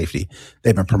safety.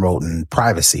 They've been promoting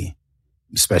privacy,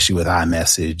 especially with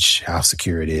iMessage, how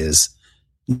secure it is.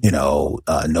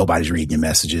 Nobody's reading your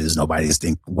messages. Nobody's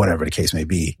whatever the case may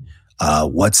be.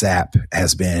 WhatsApp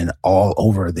has been all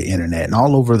over the internet and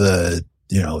all over the,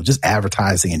 just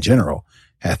advertising in general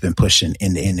have been pushing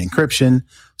end-to-end encryption.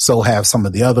 So have some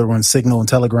of the other ones, Signal and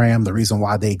Telegram. The reason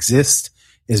why they exist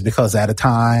is because at a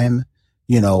time,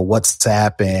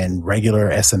 WhatsApp and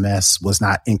regular SMS was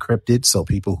not encrypted. So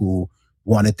people who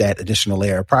wanted that additional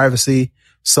layer of privacy.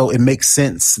 So it makes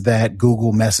sense that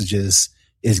Google Messages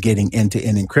is getting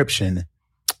end-to-end encryption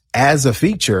as a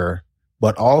feature,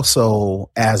 but also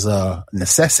as a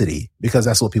necessity, because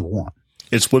that's what people want.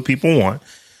 It's what people want.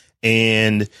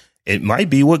 And it might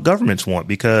be what governments want,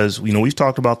 because, we've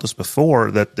talked about this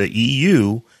before, that the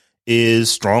EU is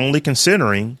strongly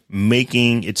considering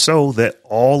making it so that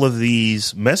all of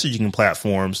these messaging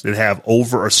platforms that have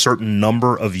over a certain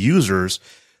number of users,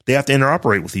 they have to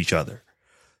interoperate with each other.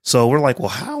 So we're like, well,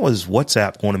 how is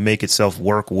WhatsApp going to make itself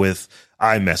work with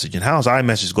iMessage, and how is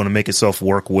iMessage going to make itself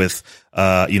work with,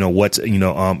 or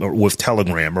with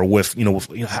Telegram, or with,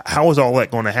 how is all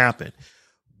that going to happen?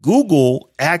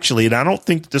 Google actually, and I don't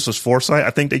think this was foresight,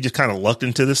 I think they just kind of lucked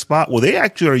into this spot. Well, they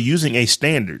actually are using a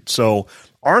standard. So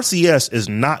RCS is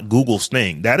not Google's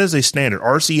thing. That is a standard.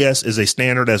 RCS is a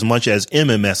standard as much as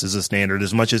MMS is a standard,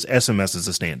 as much as SMS is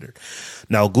a standard.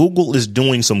 Now, Google is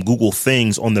doing some Google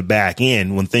things on the back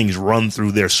end when things run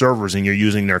through their servers and you're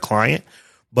using their client.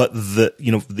 But the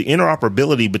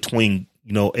interoperability between,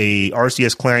 a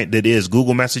RCS client that is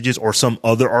Google Messages or some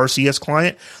other RCS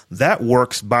client, that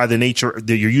works by the nature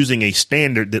that you're using a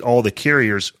standard that all the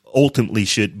carriers ultimately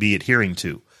should be adhering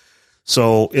to.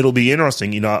 So it'll be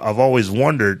interesting. I've always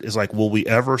wondered, is like, will we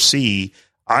ever see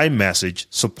iMessage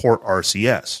support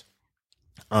RCS?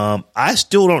 I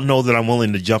still don't know that I'm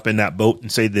willing to jump in that boat and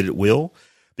say that it will,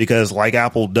 because like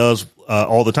Apple does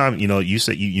all the time, you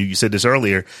said this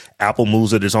earlier, Apple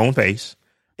moves at its own pace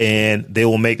and they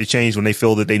will make the change when they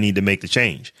feel that they need to make the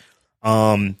change.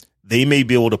 They may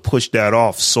be able to push that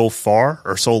off so far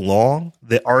or so long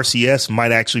that RCS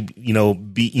might actually,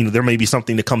 there may be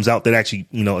something that comes out that actually,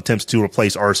 attempts to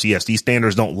replace RCS. These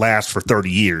standards don't last for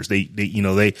 30 years. They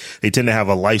tend to have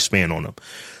a lifespan on them.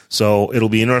 So it'll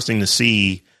be interesting to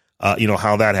see,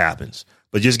 how that happens.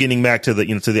 But just getting back to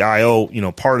the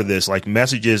IO, part of this, like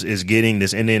Messages is getting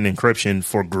this end-to-end encryption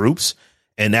for groups.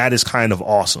 And that is kind of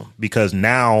awesome, because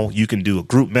now you can do a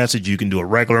group message, you can do a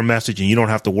regular message, and you don't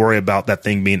have to worry about that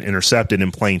thing being intercepted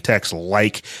in plain text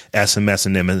like SMS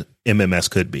and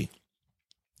MMS could be.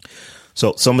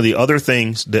 So some of the other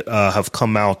things that have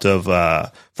come out of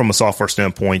from a software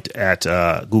standpoint at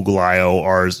Google I/O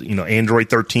are, Android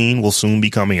 13 will soon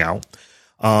be coming out.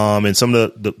 And some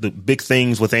of the big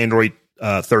things with Android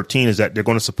 13 is that they're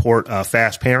going to support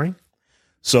fast pairing.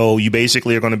 So you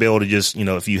basically are going to be able to just,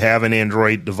 if you have an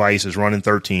Android device that's running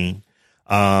 13,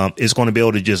 it's going to be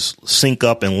able to just sync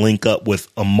up and link up with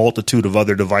a multitude of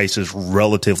other devices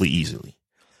relatively easily.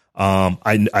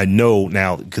 I know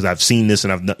now, because I've seen this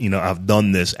and I've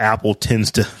done this. Apple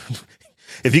tends to,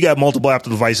 if you got multiple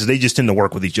Apple devices, they just tend to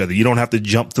work with each other. You don't have to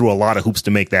jump through a lot of hoops to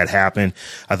make that happen.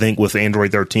 I think with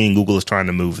Android 13, Google is trying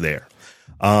to move there.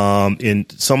 In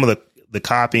some of the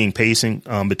copying, pasting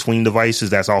between devices,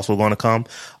 that's also going to come.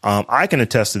 I can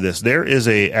attest to this. There is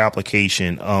a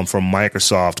application from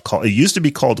Microsoft called, it used to be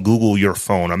called Google Your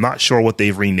Phone. I'm not sure what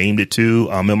they've renamed it to.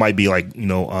 It might be like,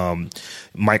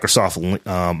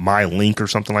 Microsoft My Link or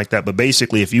something like that. But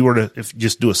basically, if you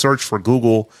just do a search for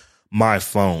Google My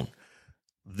Phone,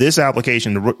 this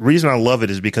application, the reason I love it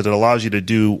is because it allows you to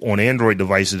do on Android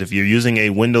devices, if you're using a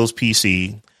Windows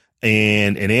PC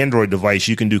and an Android device,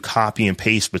 you can do copy and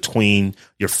paste between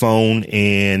your phone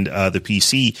and the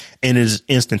PC, and it is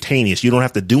instantaneous. You don't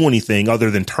have to do anything other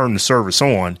than turn the service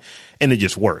on, and it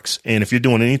just works. And if you're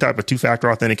doing any type of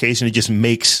two-factor authentication, it just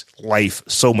makes life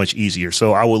so much easier.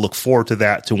 So I would look forward to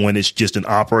that, to when it's just an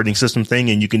operating system thing,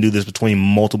 and you can do this between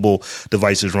multiple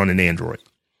devices running Android.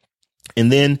 And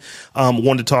then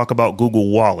wanted to talk about Google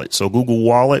Wallet. So Google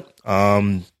Wallet,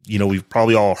 we've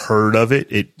probably all heard of it.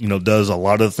 It, does a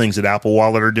lot of the things that Apple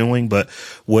Wallet are doing. But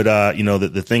what,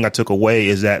 the thing I took away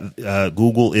is that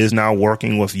Google is now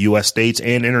working with U.S. states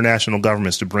and international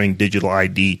governments to bring digital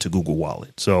ID to Google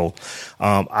Wallet. So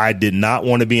I did not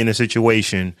want to be in a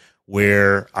situation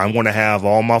where I'm going to have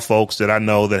all my folks that I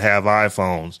know that have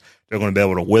iPhones. They're going to be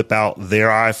able to whip out their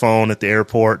iPhone at the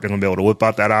airport. They're going to be able to whip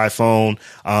out that iPhone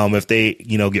if they,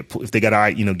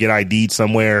 get ID'd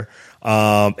somewhere.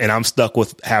 And I'm stuck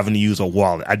with having to use a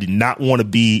wallet. I did not want to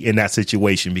be in that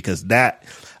situation, because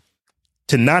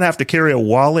to not have to carry a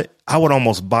wallet, I would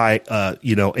almost buy,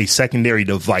 a secondary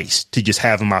device to just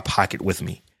have in my pocket with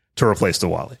me to replace the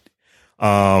wallet.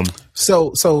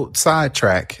 So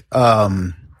sidetrack,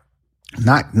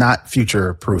 not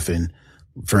future proofing.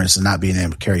 For instance, not being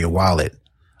able to carry a wallet.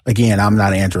 Again, I'm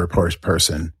not an Android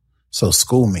person, so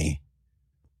school me.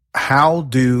 How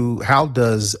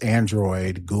does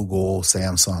Android, Google,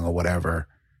 Samsung, or whatever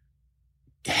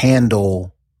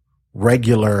handle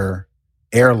regular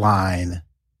airline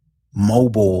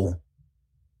mobile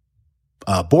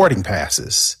boarding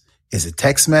passes? Is it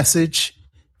text message?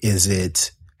 Is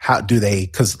it, how do they,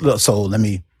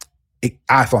 iPhone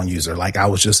user, like I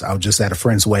was just at a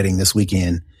friend's wedding this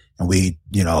weekend, and we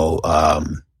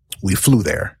flew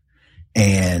there,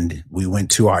 and we went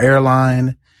to our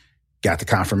airline, got the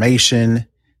confirmation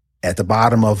at the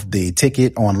bottom of the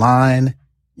ticket online.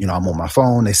 I'm on my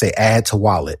phone. They say add to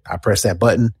wallet. I press that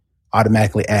button,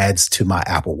 automatically adds to my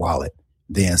Apple Wallet.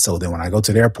 Then when I go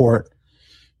to the airport,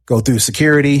 go through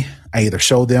security, I either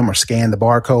show them or scan the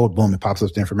barcode. Boom, it pops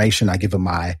up the information. I give them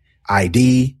my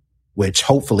ID, which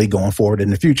hopefully going forward in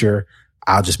the future,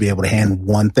 I'll just be able to hand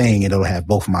one thing and it'll have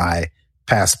both my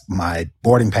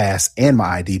boarding pass and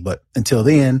my ID. But until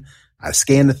then, I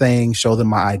scan the thing, show them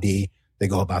my ID, they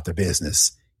go about their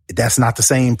business. That's not the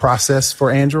same process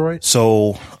for Android?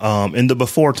 So in the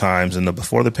before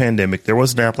the pandemic, there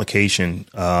was an application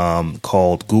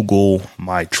called Google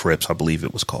My Trips, I believe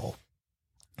it was called.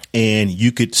 And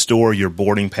you could store your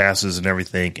boarding passes and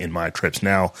everything in My Trips.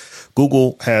 Now,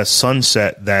 Google has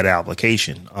sunset that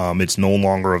application. It's no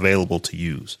longer available to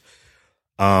use.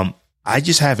 I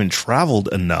just haven't traveled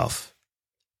enough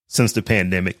since the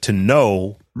pandemic to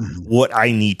know what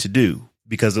I need to do.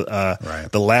 Because the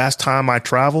last time I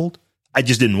traveled, I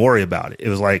just didn't worry about it. It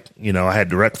was like, I had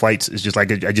direct flights. It's just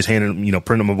like I just handed,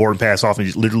 printed my boarding pass off and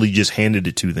just literally just handed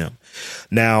it to them.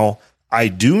 Now, I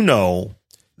do know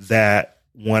that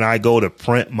when I go to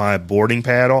print my boarding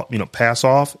pass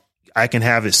off, I can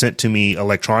have it sent to me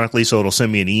electronically. So it'll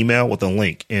send me an email with a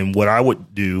link. And what I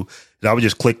would do is I would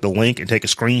just click the link and take a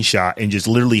screenshot and just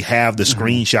literally have the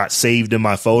screenshot saved in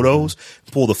my photos,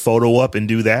 pull the photo up and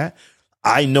do that.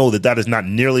 I know that is not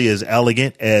nearly as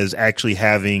elegant as actually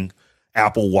having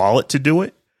Apple Wallet to do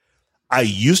it. I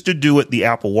used to do it the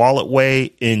Apple Wallet way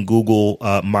in Google.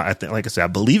 Like I said, I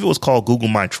believe it was called Google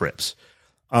My Trips.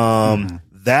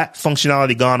 That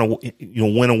functionality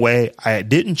went away. I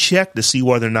didn't check to see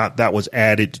whether or not that was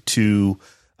added to,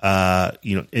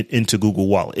 into Google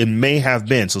Wallet. It may have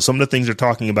been. So some of the things they're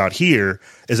talking about here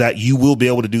is that you will be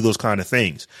able to do those kind of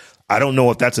things. I don't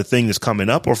know if that's a thing that's coming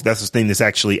up or if that's a thing that's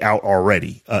actually out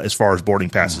already as far as boarding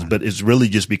passes. But it's really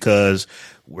just because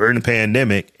we're in a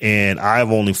pandemic and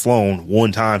I've only flown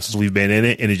one time since we've been in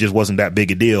it. And it just wasn't that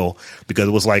big a deal because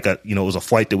it was like it was a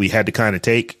flight that we had to kind of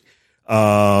take.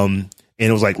 And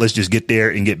it was like, let's just get there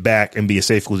and get back and be as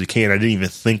safe as we can. I didn't even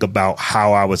think about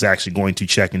how I was actually going to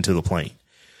check into the plane.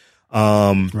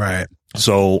 Right.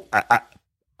 So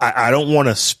I don't want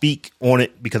to speak on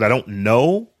it because I don't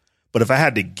know. But if I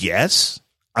had to guess,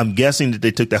 I'm guessing that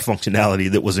they took that functionality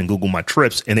that was in Google My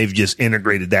Trips and they've just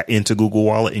integrated that into Google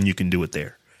Wallet and you can do it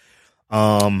there.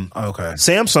 Okay.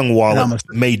 Samsung Wallet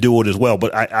may do it as well,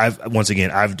 but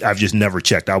I've just never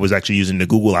checked. I was actually using the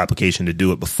Google application to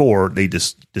do it before they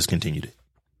just discontinued it.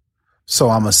 So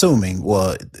I'm assuming,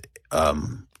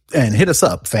 and hit us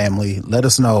up, family. Let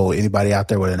us know, anybody out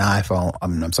there with an iPhone,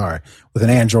 with an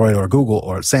Android or Google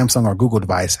or Samsung or Google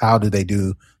device, how do they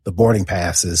do the boarding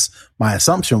passes? My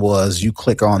assumption was you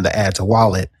click on the add to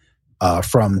wallet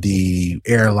from the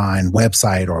airline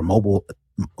website or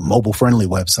mobile friendly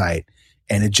website,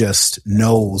 and it just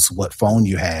knows what phone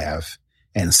you have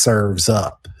and serves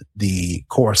up the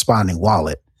corresponding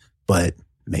wallet. But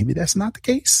maybe that's not the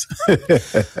case.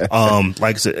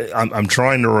 Like I said, I'm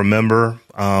trying to remember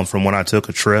from when I took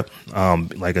a trip.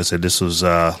 Like I said, this was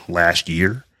last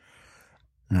year.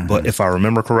 But if I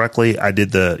remember correctly, I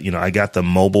did I got the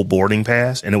mobile boarding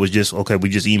pass and it was just, okay, we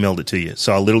just emailed it to you.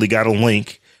 So I literally got a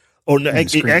link. Oh, no,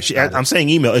 actually, I'm saying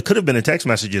email. It could have been a text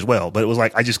message as well, but it was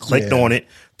like, I just clicked on it,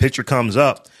 picture comes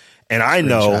up, and I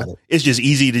know it's just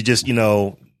easy to just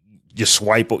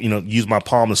swipe, use my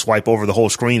palm to swipe over the whole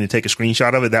screen and take a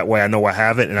screenshot of it. That way I know I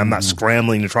have it and I'm not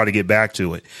scrambling to try to get back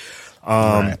to it.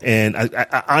 And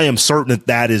I am certain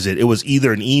that is it. It was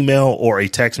either an email or a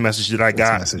text message that I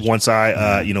got once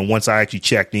I, once I actually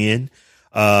checked in,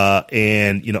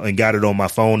 and got it on my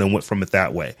phone and went from it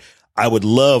that way. I would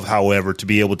love, however, to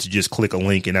be able to just click a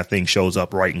link and that thing shows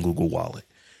up right in Google Wallet.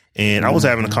 And I was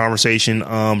having a conversation,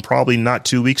 probably not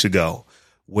 2 weeks ago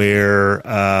where,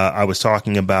 I was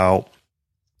talking about,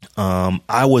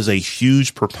 I was a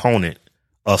huge proponent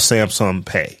of Samsung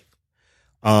Pay.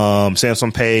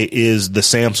 Samsung Pay is the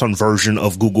Samsung version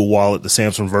of Google Wallet, the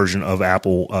Samsung version of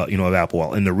Apple, of Apple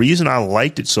Wallet. And the reason I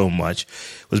liked it so much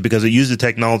was because it used a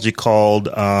technology called,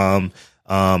 I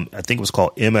think it was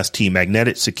called MST,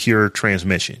 Magnetic Secure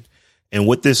Transmission. And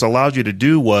what this allowed you to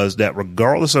do was that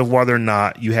regardless of whether or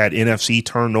not you had NFC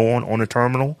turned on a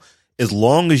terminal, as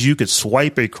long as you could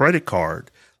swipe a credit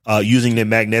card, using the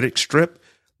magnetic strip,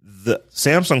 the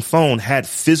Samsung phone had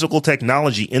physical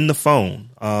technology in the phone,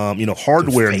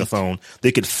 hardware in the phone.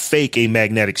 They could fake a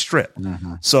magnetic strip.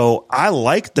 So I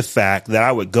liked the fact that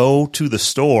I would go to the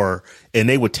store and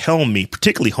they would tell me,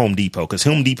 particularly Home Depot, because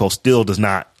Home Depot still does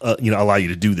not, allow you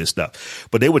to do this stuff.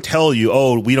 But they would tell you,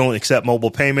 oh, we don't accept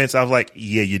mobile payments. I was like,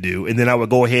 yeah, you do. And then I would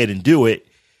go ahead and do it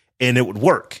and it would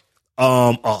work.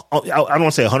 I don't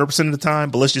want to say 100% of the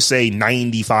time, but let's just say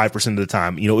 95% of the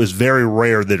time. You know, it's very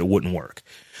rare that it wouldn't work.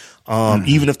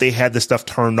 Even if they had the stuff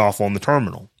turned off on the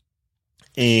terminal.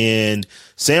 And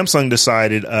Samsung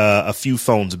decided a few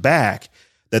phones back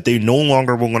that they no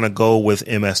longer were going to go with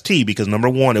MST because, number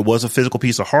one, it was a physical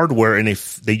piece of hardware and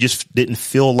they just didn't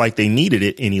feel like they needed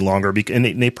it any longer. And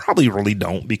they probably really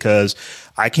don't, because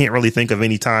I can't really think of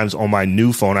any times on my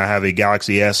new phone. I have a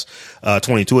Galaxy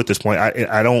S22 at this point.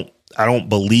 I don't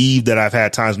believe that I've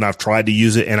had times when I've tried to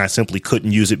use it and I simply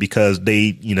couldn't use it because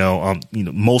they,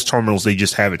 most terminals, they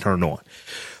just have it turned on.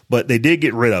 But they did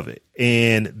get rid of it.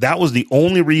 And that was the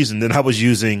only reason that I was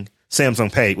using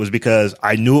Samsung Pay, was because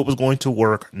I knew it was going to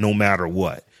work no matter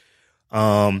what.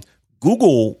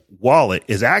 Google Wallet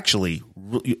is actually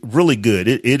really good.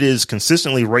 It is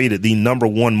consistently rated the number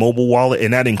one mobile wallet,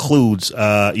 and that includes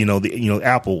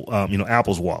Apple,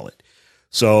 Apple's wallet.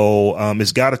 So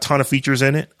it's got a ton of features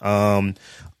in it. I'm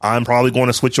probably going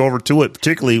to switch over to it,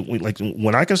 particularly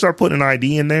when I can start putting an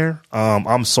ID in there.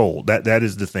 I'm sold. That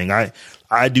is the thing.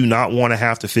 I do not want to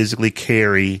have to physically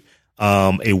carry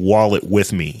a wallet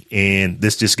with me, and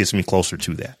this just gets me closer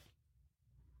to that.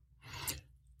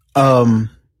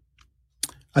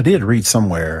 I did read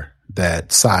somewhere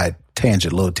that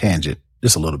little tangent,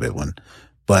 just a little bit one,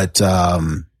 but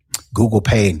Google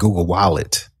Pay and Google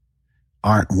Wallet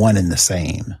aren't one and the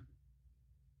same.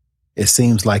 It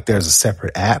seems like there's a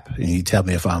separate app, and you tell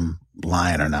me if I'm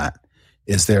lying or not.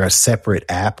 Is there a separate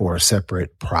app or a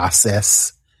separate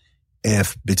process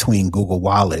if between Google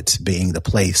Wallet being the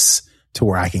place to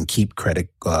where I can keep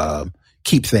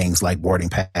keep things like boarding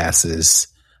passes,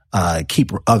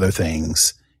 keep other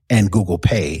things, and Google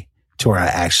Pay to where I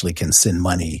actually can send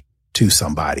money to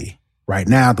somebody? Right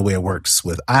now, the way it works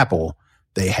with Apple,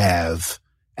 they have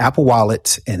Apple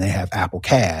Wallet and they have Apple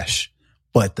Cash,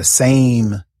 but the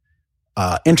same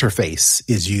interface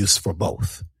is used for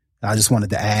both. I just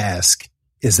wanted to ask,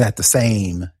 is that the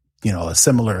same, a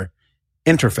similar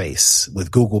interface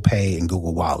with Google Pay and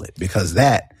Google Wallet? Because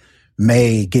that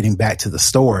may, getting back to the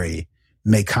story,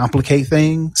 may complicate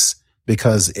things,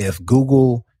 because if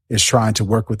Google is trying to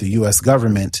work with the U.S.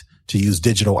 government to use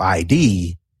digital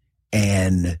ID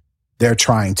and they're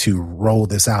trying to roll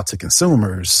this out to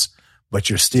consumers, but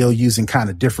you're still using kind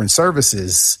of different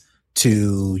services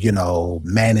to,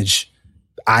 manage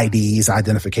IDs,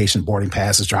 identification, boarding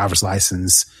passes, driver's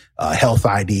license, health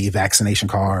ID, vaccination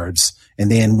cards.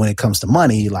 And then when it comes to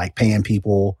money, like paying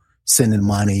people, sending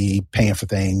money, paying for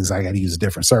things, I got to use a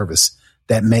different service.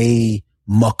 That may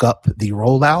muck up the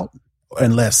rollout,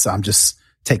 unless I'm just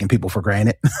taking people for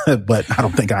granted, but I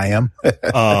don't think I am.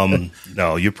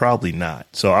 No, you're probably not.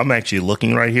 So I'm actually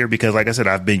looking right here because, like I said,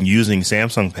 I've been using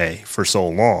Samsung Pay for so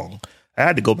long. I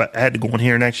had to go back. I had to go in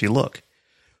here and actually look.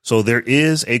 So there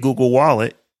is a Google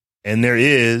Wallet and there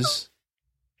is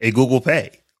a Google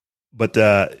Pay, but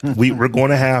we're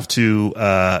going to have to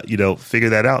figure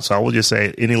that out. So I will just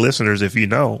say, any listeners, if you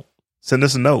know, send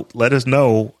us a note. Let us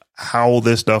know how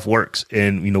this stuff works,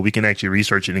 and we can actually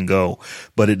research it and go.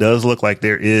 But it does look like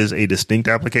there is a distinct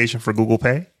application for Google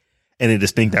Pay and a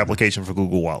distinct application for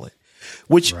Google Wallet,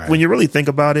 which, when you really think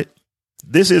about it,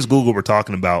 this is Google we're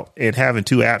talking about, and having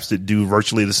two apps that do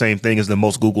virtually the same thing is the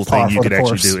most Google thing you could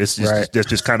actually do. It's just, that's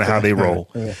just kind of how they roll.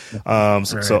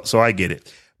 So I get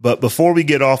it. But before we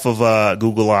get off of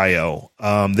Google I/O,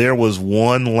 there was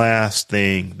one last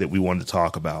thing that we wanted to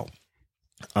talk about.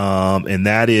 And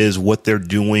that is what they're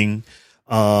doing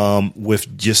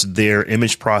with just their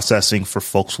image processing for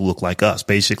folks who look like us,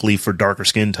 basically for darker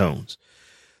skin tones.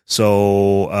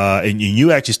 So, and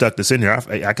you actually stuck this in here.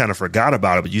 I kind of forgot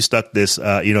about it, but you stuck this,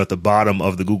 at the bottom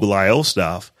of the Google I/O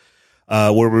stuff,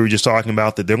 where we were just talking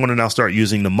about that they're going to now start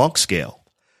using the Monk scale.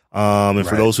 And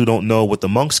for those who don't know what the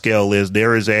Monk scale is,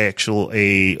 there is a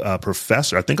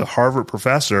professor, I think a Harvard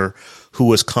professor,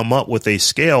 who has come up with a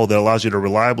scale that allows you to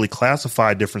reliably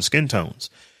classify different skin tones.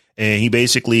 And he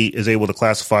basically is able to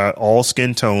classify all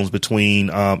skin tones between,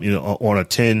 on a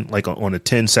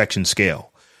 10 section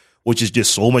scale, which is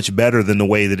just so much better than the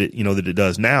way that it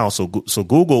does now. So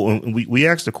Google, and we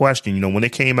asked the question, when they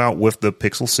came out with the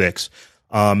Pixel 6,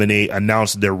 and they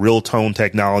announced their real tone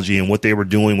technology and what they were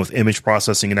doing with image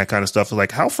processing and that kind of stuff.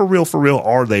 Like, how for real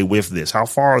are they with this? How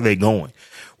far are they going?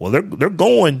 Well, they're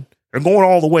going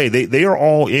all the way. They are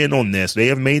all in on this. They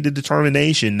have made the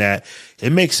determination that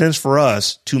it makes sense for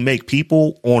us to make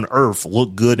people on Earth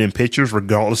look good in pictures,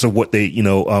 regardless of what they,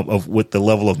 of what the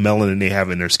level of melanin they have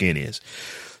in their skin is.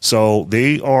 So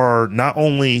they are not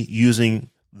only using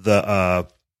the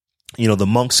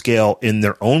Monk scale in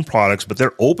their own products, but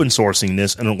they're open sourcing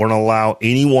this and are going to allow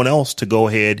anyone else to go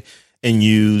ahead and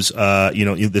use,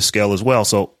 the scale as well.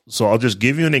 So I'll just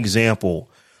give you an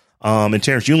example. And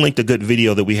Terrence, you linked a good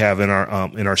video that we have in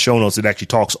our show notes that actually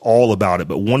talks all about it.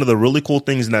 But one of the really cool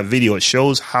things in that video, it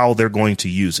shows how they're going to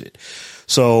use it.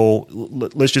 So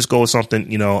let's just go with something,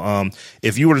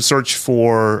 if you were to search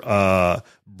for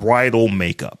bridal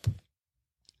makeup,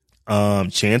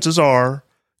 chances are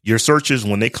your searches,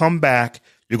 when they come back,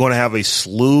 you're going to have a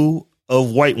slew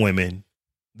of white women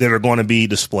that are going to be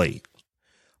displayed.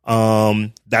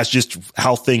 That's just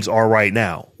how things are right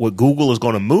now. What Google is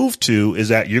going to move to is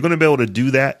that you're going to be able to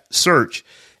do that search,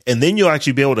 and then you'll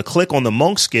actually be able to click on the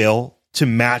Monk scale to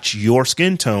match your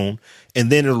skin tone,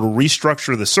 and then it'll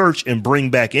restructure the search and bring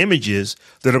back images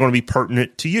that are going to be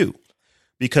pertinent to you.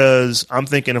 Because I'm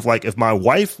thinking of if my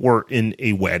wife were in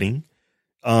a wedding,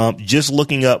 just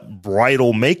looking up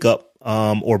bridal makeup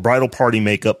or bridal party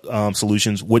makeup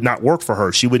solutions would not work for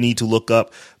her. She would need to look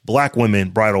up Black women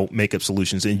bridal makeup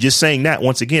solutions. And just saying that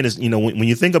once again is, when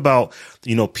you think about,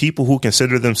 people who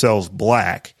consider themselves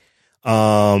Black,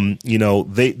 the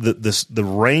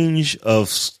range of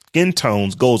skin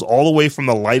tones goes all the way from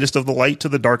the lightest of the light to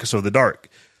the darkest of the dark.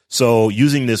 So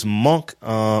using this Monk,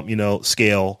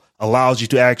 scale allows you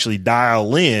to actually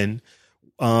dial in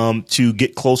to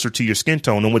get closer to your skin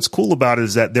tone. And what's cool about it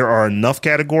is that there are enough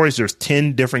categories. There's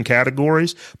 10 different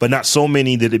categories, but not so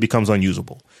many that it becomes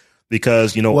unusable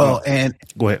because, go ahead.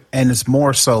 And it's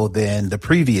more so than the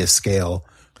previous scale,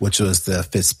 which was the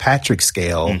Fitzpatrick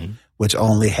scale, which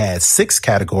only had 6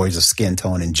 categories of skin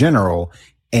tone in general.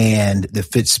 And the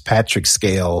Fitzpatrick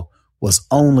scale was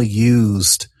only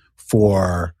used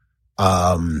for,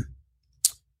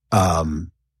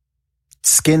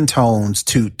 skin tones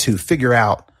to figure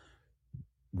out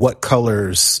what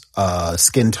colors,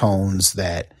 skin tones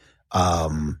that,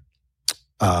 as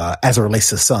it relates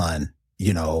to sun,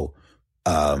 they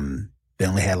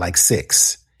only had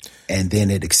 6, and then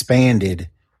it expanded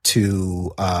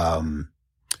to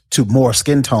more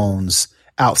skin tones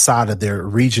outside of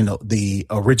the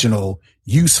original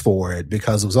use for it,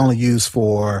 because it was only used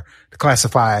to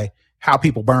classify how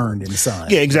people burned in the sun.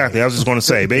 Yeah, exactly. I was just going to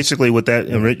say, basically with that,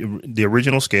 the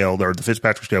original scale or the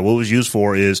Fitzpatrick scale, what it was used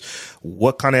for is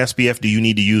what kind of SPF do you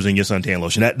need to use in your suntan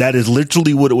lotion? That is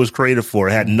literally what it was created for.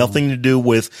 It had nothing to do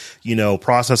with,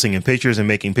 processing in pictures and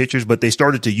making pictures, but they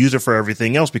started to use it for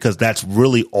everything else because that's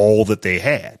really all that they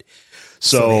had.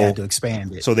 So they had to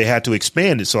expand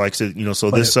it. So like I said,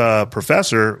 this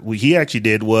professor, he actually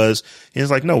did was, he was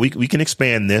like, no, we can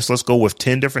expand this. Let's go with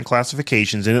 10 different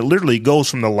classifications. And it literally goes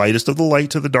from the lightest of the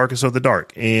light to the darkest of the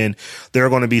dark. And there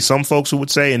are going to be some folks who would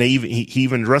say, and he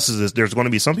even addresses this, there's going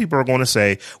to be some people who are going to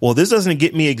say, well, this doesn't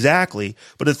get me exactly.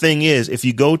 But the thing is, if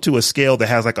you go to a scale that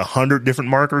has 100 different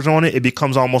markers on it, it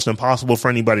becomes almost impossible for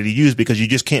anybody to use because you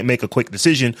just can't make a quick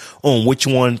decision on which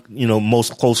one,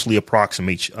 most closely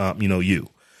approximates, you.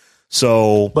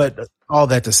 So, but all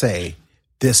that to say,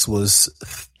 this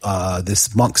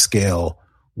Monk scale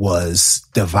was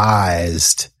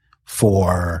devised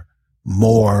for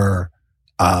more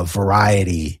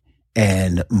variety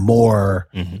and more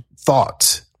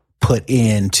thought put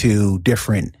into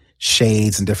different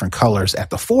shades and different colors at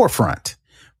the forefront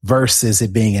versus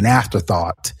it being an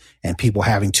afterthought and people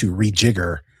having to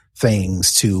rejigger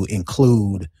things to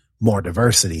include more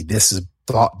diversity. This is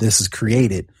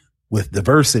created with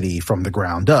diversity from the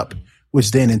ground up,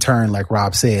 which then in turn, like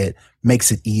Rob said,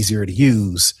 makes it easier to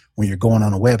use when you're going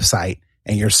on a website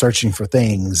and you're searching for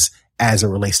things as it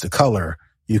relates to color.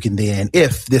 You can then,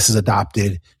 if this is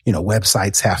adopted,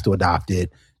 websites have to adopt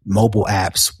it, mobile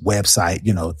apps, website,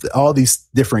 all these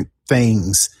different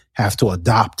things have to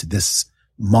adopt this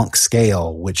Monk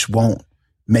scale, which won't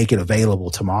make it available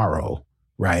tomorrow,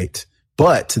 right?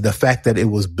 But the fact that it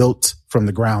was built from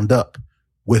the ground up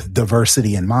with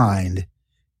diversity in mind,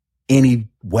 any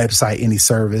website, any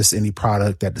service, any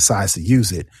product that decides to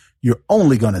use it, you're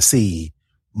only going to see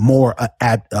more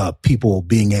people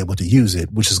being able to use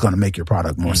it, which is going to make your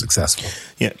product more successful.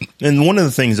 Yeah. And one of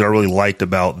the things that I really liked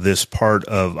about this part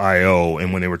of I/O,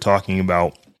 and when they were talking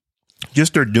about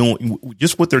just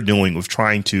what they're doing with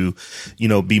trying to,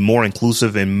 be more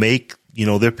inclusive and make,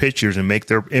 their pictures and make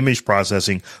their image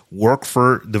processing work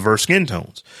for diverse skin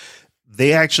tones.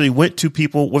 They actually went to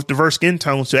people with diverse skin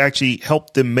tones to actually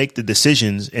help them make the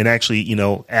decisions and actually,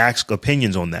 ask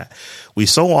opinions on that. We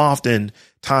so often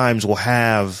times will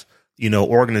have,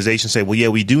 organizations say, well, yeah,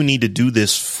 we do need to do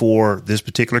this for this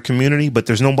particular community, but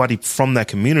there's nobody from that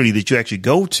community that you actually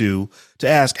go to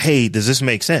ask, hey, does this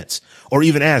make sense? Or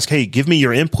even ask, hey, give me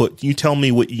your input. You tell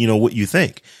me what you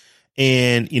think.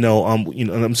 And,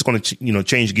 I'm just going to,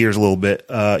 change gears a little bit.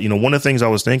 One of the things I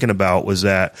was thinking about was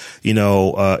that,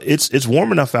 it's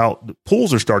warm enough out. The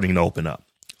pools are starting to open up.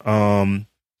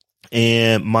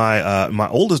 And my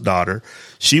oldest daughter,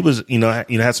 she was,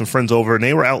 had some friends over and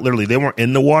they were out literally, they weren't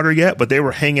in the water yet, but they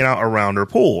were hanging out around her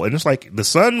pool. And it's like the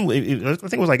sun, I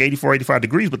think it was like 84, 85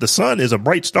 degrees, but the sun is a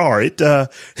bright star. It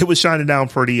was shining down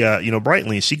pretty,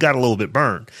 brightly, and she got a little bit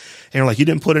burned. And you're like, you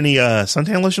didn't put any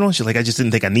suntan lotion on? She's like, I just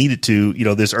didn't think I needed to,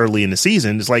 this early in the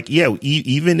season. It's like, yeah,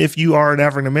 even if you are an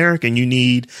African American, you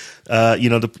need,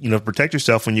 to protect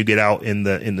yourself when you get out in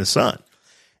the sun.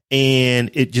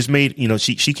 And it just made,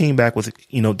 she came back with,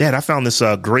 Dad, I found this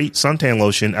great suntan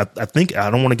lotion. I think, I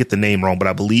don't want to get the name wrong, but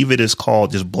I believe it is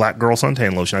called just Black Girl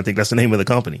Suntan Lotion. I think that's the name of the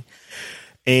company.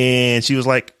 And she was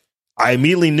like, I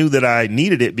immediately knew that I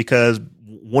needed it because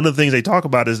one of the things they talk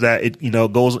about is that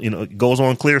it, goes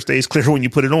on clear, stays clear when you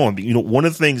put it on. But, one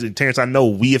of the things, Terrence, I know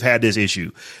we have had this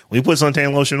issue. When you put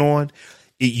suntan lotion on,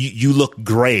 you look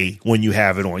gray when you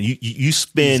have it on. You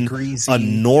spend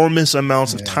enormous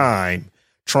amounts of time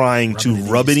trying to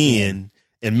rub it in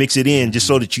and mix it in just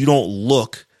so that you don't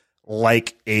look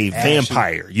like a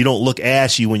vampire. You don't look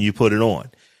ashy when you put it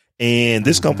on. And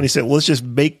this company said, well, let's just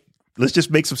make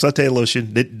some suntan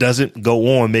lotion that doesn't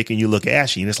go on making you look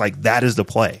ashy. And it's like, that is the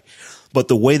play. But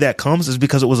the way that comes is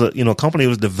because it was a company that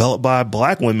was developed by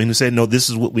Black women who said, no, this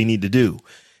is what we need to do.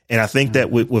 And I think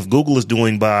that what Google is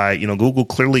doing by, Google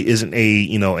clearly isn't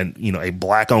a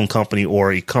Black owned company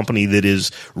or a company that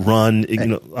is run,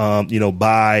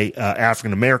 by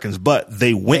African Americans, but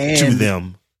they went to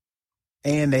them.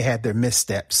 And they had their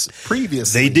missteps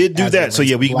previously. They did do that. So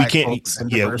yeah, we can't,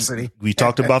 we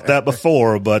talked about that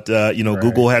before, but,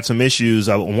 Google had some issues.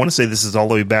 I want to say this is all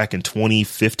the way back in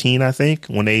 2015, I think,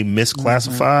 when they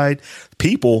misclassified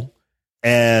people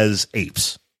as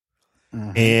apes.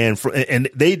 And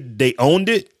they owned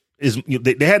it.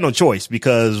 They had no choice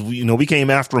because we came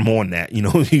after them on that.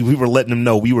 We were letting them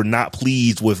know we were not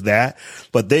pleased with that.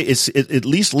 But it at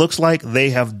least looks like they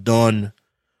have done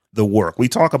the work. We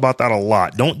talk about that a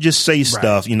lot. Don't just say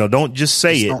stuff. Don't just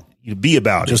say it. Be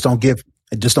about it. Just don't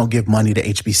give money to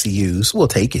HBCUs. We'll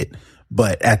take it,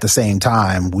 but at the same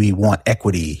time, we want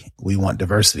equity. We want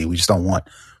diversity. We just don't want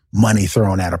money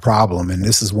thrown at a problem. And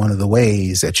this is one of the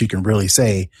ways that you can really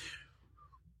say,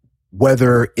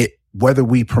 whether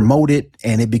we promote it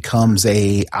and it becomes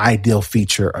a ideal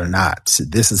feature or not,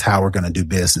 this is how we're going to do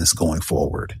business going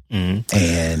forward.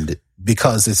 And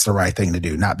because it's the right thing to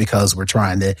do, not because we're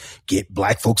trying to get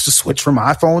Black folks to switch from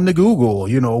iPhone to Google,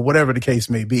 whatever the case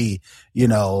may be.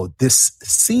 This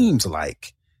seems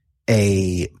like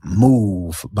a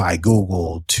move by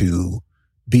Google to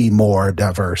be more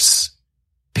diverse,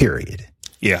 period.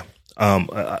 Yeah.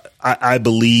 I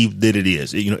believe that it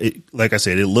is. Like I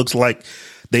said, it looks like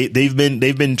they've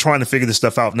been trying to figure this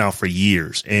stuff out now for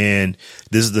years, and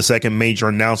this is the second major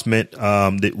announcement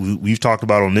that we've talked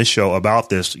about on this show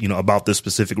about this, about this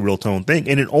specific real tone thing,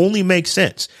 and it only makes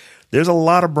sense. There's a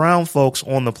lot of brown folks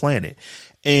on the planet,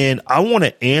 and I want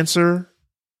to answer.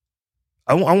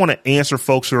 I want to answer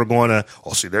folks who are going to,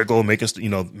 see, they're going making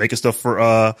stuff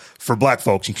for Black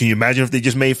folks. And can you imagine if they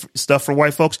just made stuff for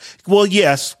white folks? Well,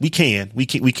 yes, we can. We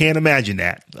can't imagine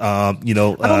that. I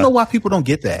don't know why people don't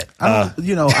get that. I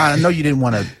know you didn't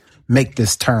want to make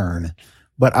this turn,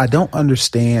 but I don't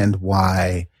understand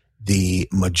why the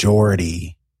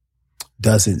majority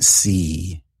doesn't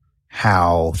see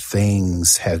how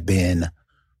things have been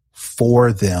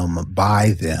for them,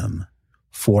 by them,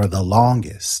 for the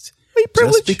longest.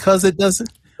 Just because it doesn't,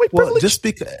 just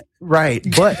because, right.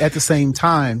 But at the same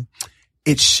time,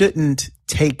 it shouldn't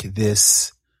take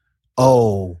this,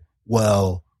 we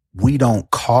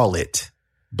don't call it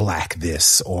Black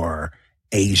this or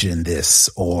Asian this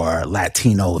or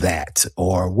Latino that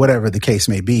or whatever the case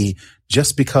may be,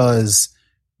 just because,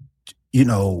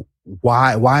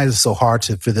 why is it so hard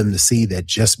for them to see that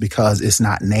just because it's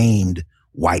not named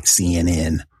white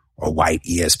CNN or white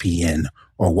ESPN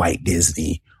or white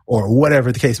Disney or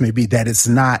whatever the case may be, that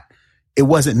it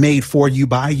wasn't made for you,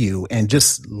 by you. And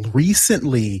just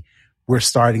recently, we're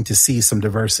starting to see some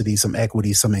diversity, some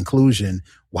equity, some inclusion.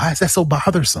 Why is that so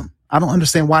bothersome? I don't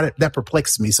understand why that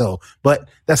perplexes me so, but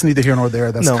that's neither here nor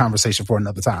there. That's a conversation for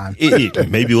another time.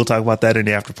 Maybe we'll talk about that in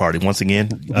the after party. Once again,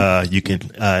 you can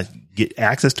get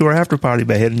access to our after party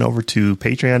by heading over to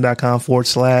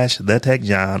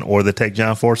patreon.com/TheTechJohn or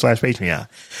TheTechJohn /Patreon.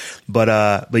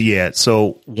 But yeah,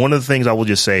 so one of the things I will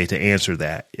just say to answer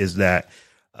that is that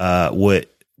what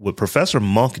Professor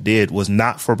Monk did was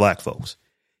not for Black folks.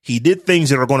 He did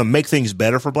things that are going to make things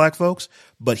better for Black folks,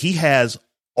 but he has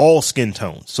all skin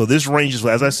tones. So this ranges,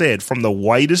 as I said, from the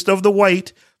whitest of the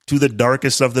white to the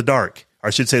darkest of the dark. Or I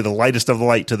should say the lightest of the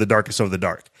light to the darkest of the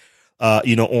dark,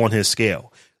 on his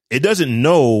scale. It doesn't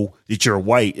know that you're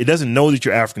white. It doesn't know that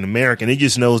you're African American. It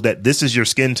just knows that this is your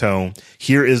skin tone.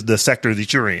 Here is the sector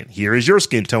that you're in. Here is your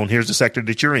skin tone. Here's the sector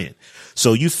that you're in.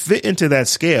 So you fit into that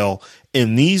scale.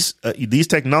 And these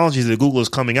technologies that Google is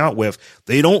coming out with,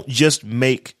 they don't just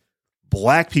make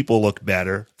black people look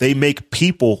better. They make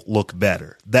people look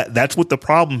better. That's what the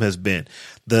problem has been.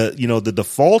 The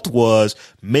default was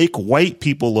make white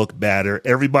people look better.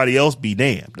 Everybody else be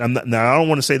damned. Now I don't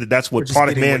want to say that that's what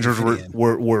product managers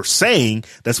were saying.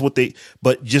 That's what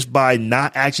but just by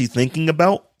not actually thinking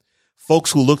about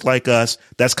folks who looked like us,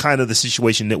 that's kind of the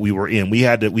situation that we were in. We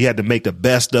had to make the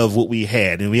best of what we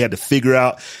had, and we had to figure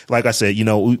out, like I said,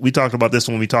 we talked about this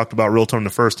when we talked about Real Term the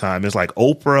first time. It's like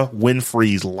Oprah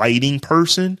Winfrey's lighting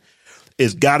person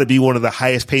has got to be one of the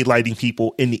highest paid lighting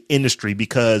people in the industry,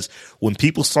 because when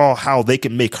people saw how they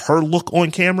could make her look on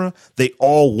camera, they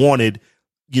all wanted,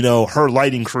 her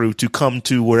lighting crew to come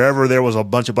to wherever there was a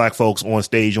bunch of black folks on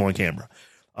stage on camera.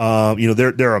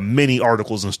 There are many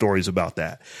articles and stories about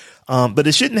that. But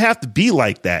it shouldn't have to be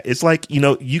like that. It's like,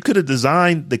 you could have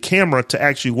designed the camera to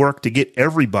actually work to get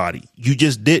everybody. You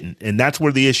just didn't. And that's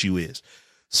where the issue is.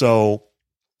 So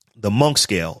the Monk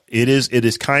scale, it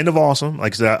is kind of awesome.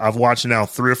 Like I said, I've watched now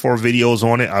 3 or 4 videos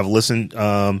on it. I've listened,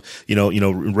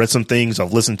 read some things.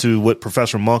 I've listened to what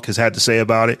Professor Monk has had to say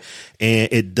about it. And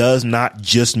it does not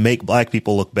just make black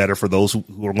people look better for those who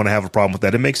are going to have a problem with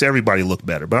that. It makes everybody look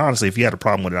better. But honestly, if you had a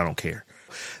problem with it, I don't care.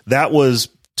 That was,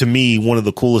 to me, one of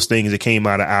the coolest things that came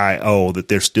out of I.O., that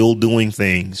they're still doing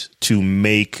things to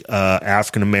make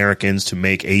African Americans, to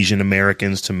make Asian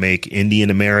Americans, to make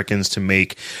Indian Americans, to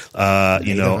make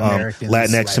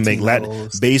Latinx, to make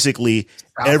basically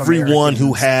South everyone Americans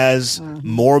who has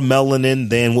more melanin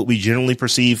than what we generally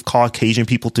perceive Caucasian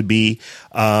people to be,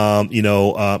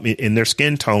 in their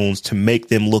skin tones, to make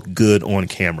them look good on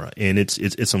camera. And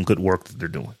it's some good work that they're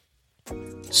doing.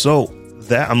 So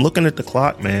I'm looking at the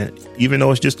clock, man. Even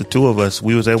though it's just the two of us,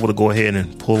 we was able to go ahead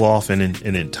and pull off an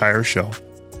entire show.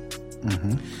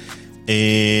 Mm-hmm.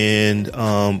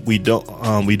 And we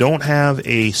don't have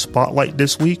a spotlight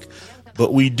this week,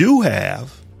 but we do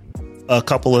have a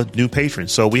couple of new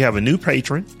patrons. So we have a new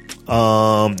patron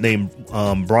named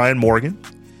Brian Morgan,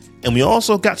 and we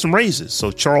also got some raises.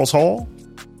 So Charles Hall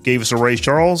gave us a raise.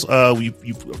 Charles,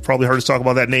 you've probably heard us talk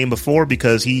about that name before,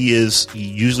 because he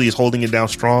usually is holding it down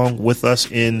strong with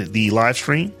us in the live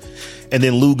stream. And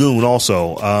then Lou Goon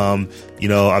also,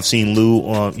 I've seen Lou,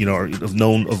 I've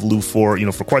known of Lou for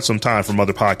quite some time from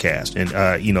other podcasts, and,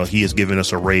 he has given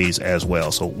us a raise as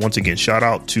well. So once again, shout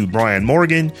out to Brian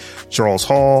Morgan, Charles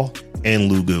Hall,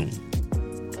 and Lou Goon.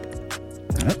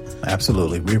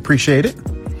 Absolutely. We appreciate it.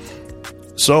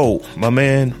 So, my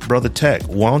man, Brother Tech,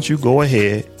 why don't you go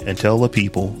ahead and tell the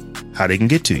people how they can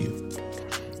get to you?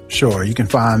 Sure. You can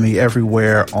find me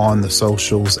everywhere on the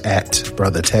socials at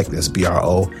Brother Tech. That's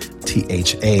BROTHATECH.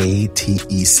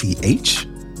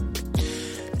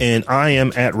 And I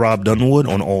am at Rob Dunwood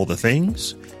on all the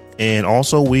things. And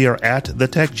also, we are at The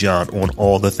Tech John on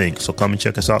all the things. So come and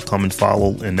check us out. Come and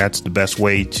follow. And that's the best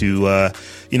way to,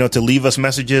 to leave us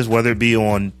messages, whether it be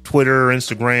on Twitter,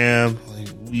 Instagram.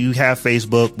 You have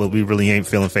Facebook, but we really ain't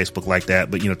feeling Facebook like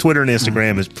that. But, Twitter and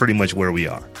Instagram is pretty much where we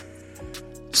are.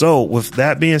 So with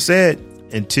that being said,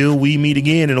 until we meet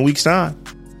again in a week's time,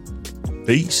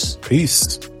 peace.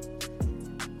 Peace.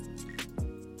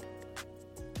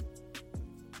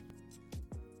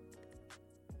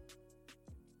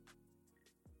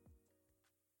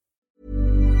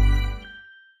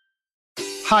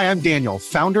 Hi, I'm Daniel,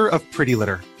 founder of Pretty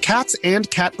Litter. Cats and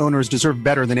cat owners deserve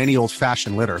better than any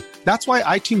old-fashioned litter. That's why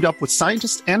I teamed up with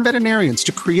scientists and veterinarians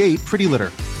to create Pretty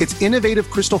Litter. Its innovative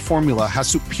crystal formula has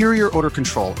superior odor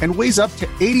control and weighs up to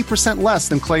 80% less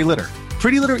than clay litter.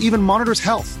 Pretty Litter even monitors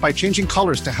health by changing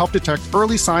colors to help detect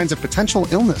early signs of potential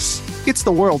illness. It's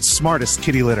the world's smartest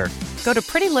kitty litter. Go to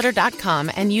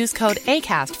prettylitter.com and use code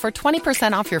ACAST for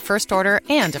 20% off your first order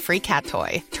and a free cat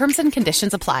toy. Terms and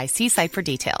conditions apply. See site for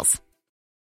details.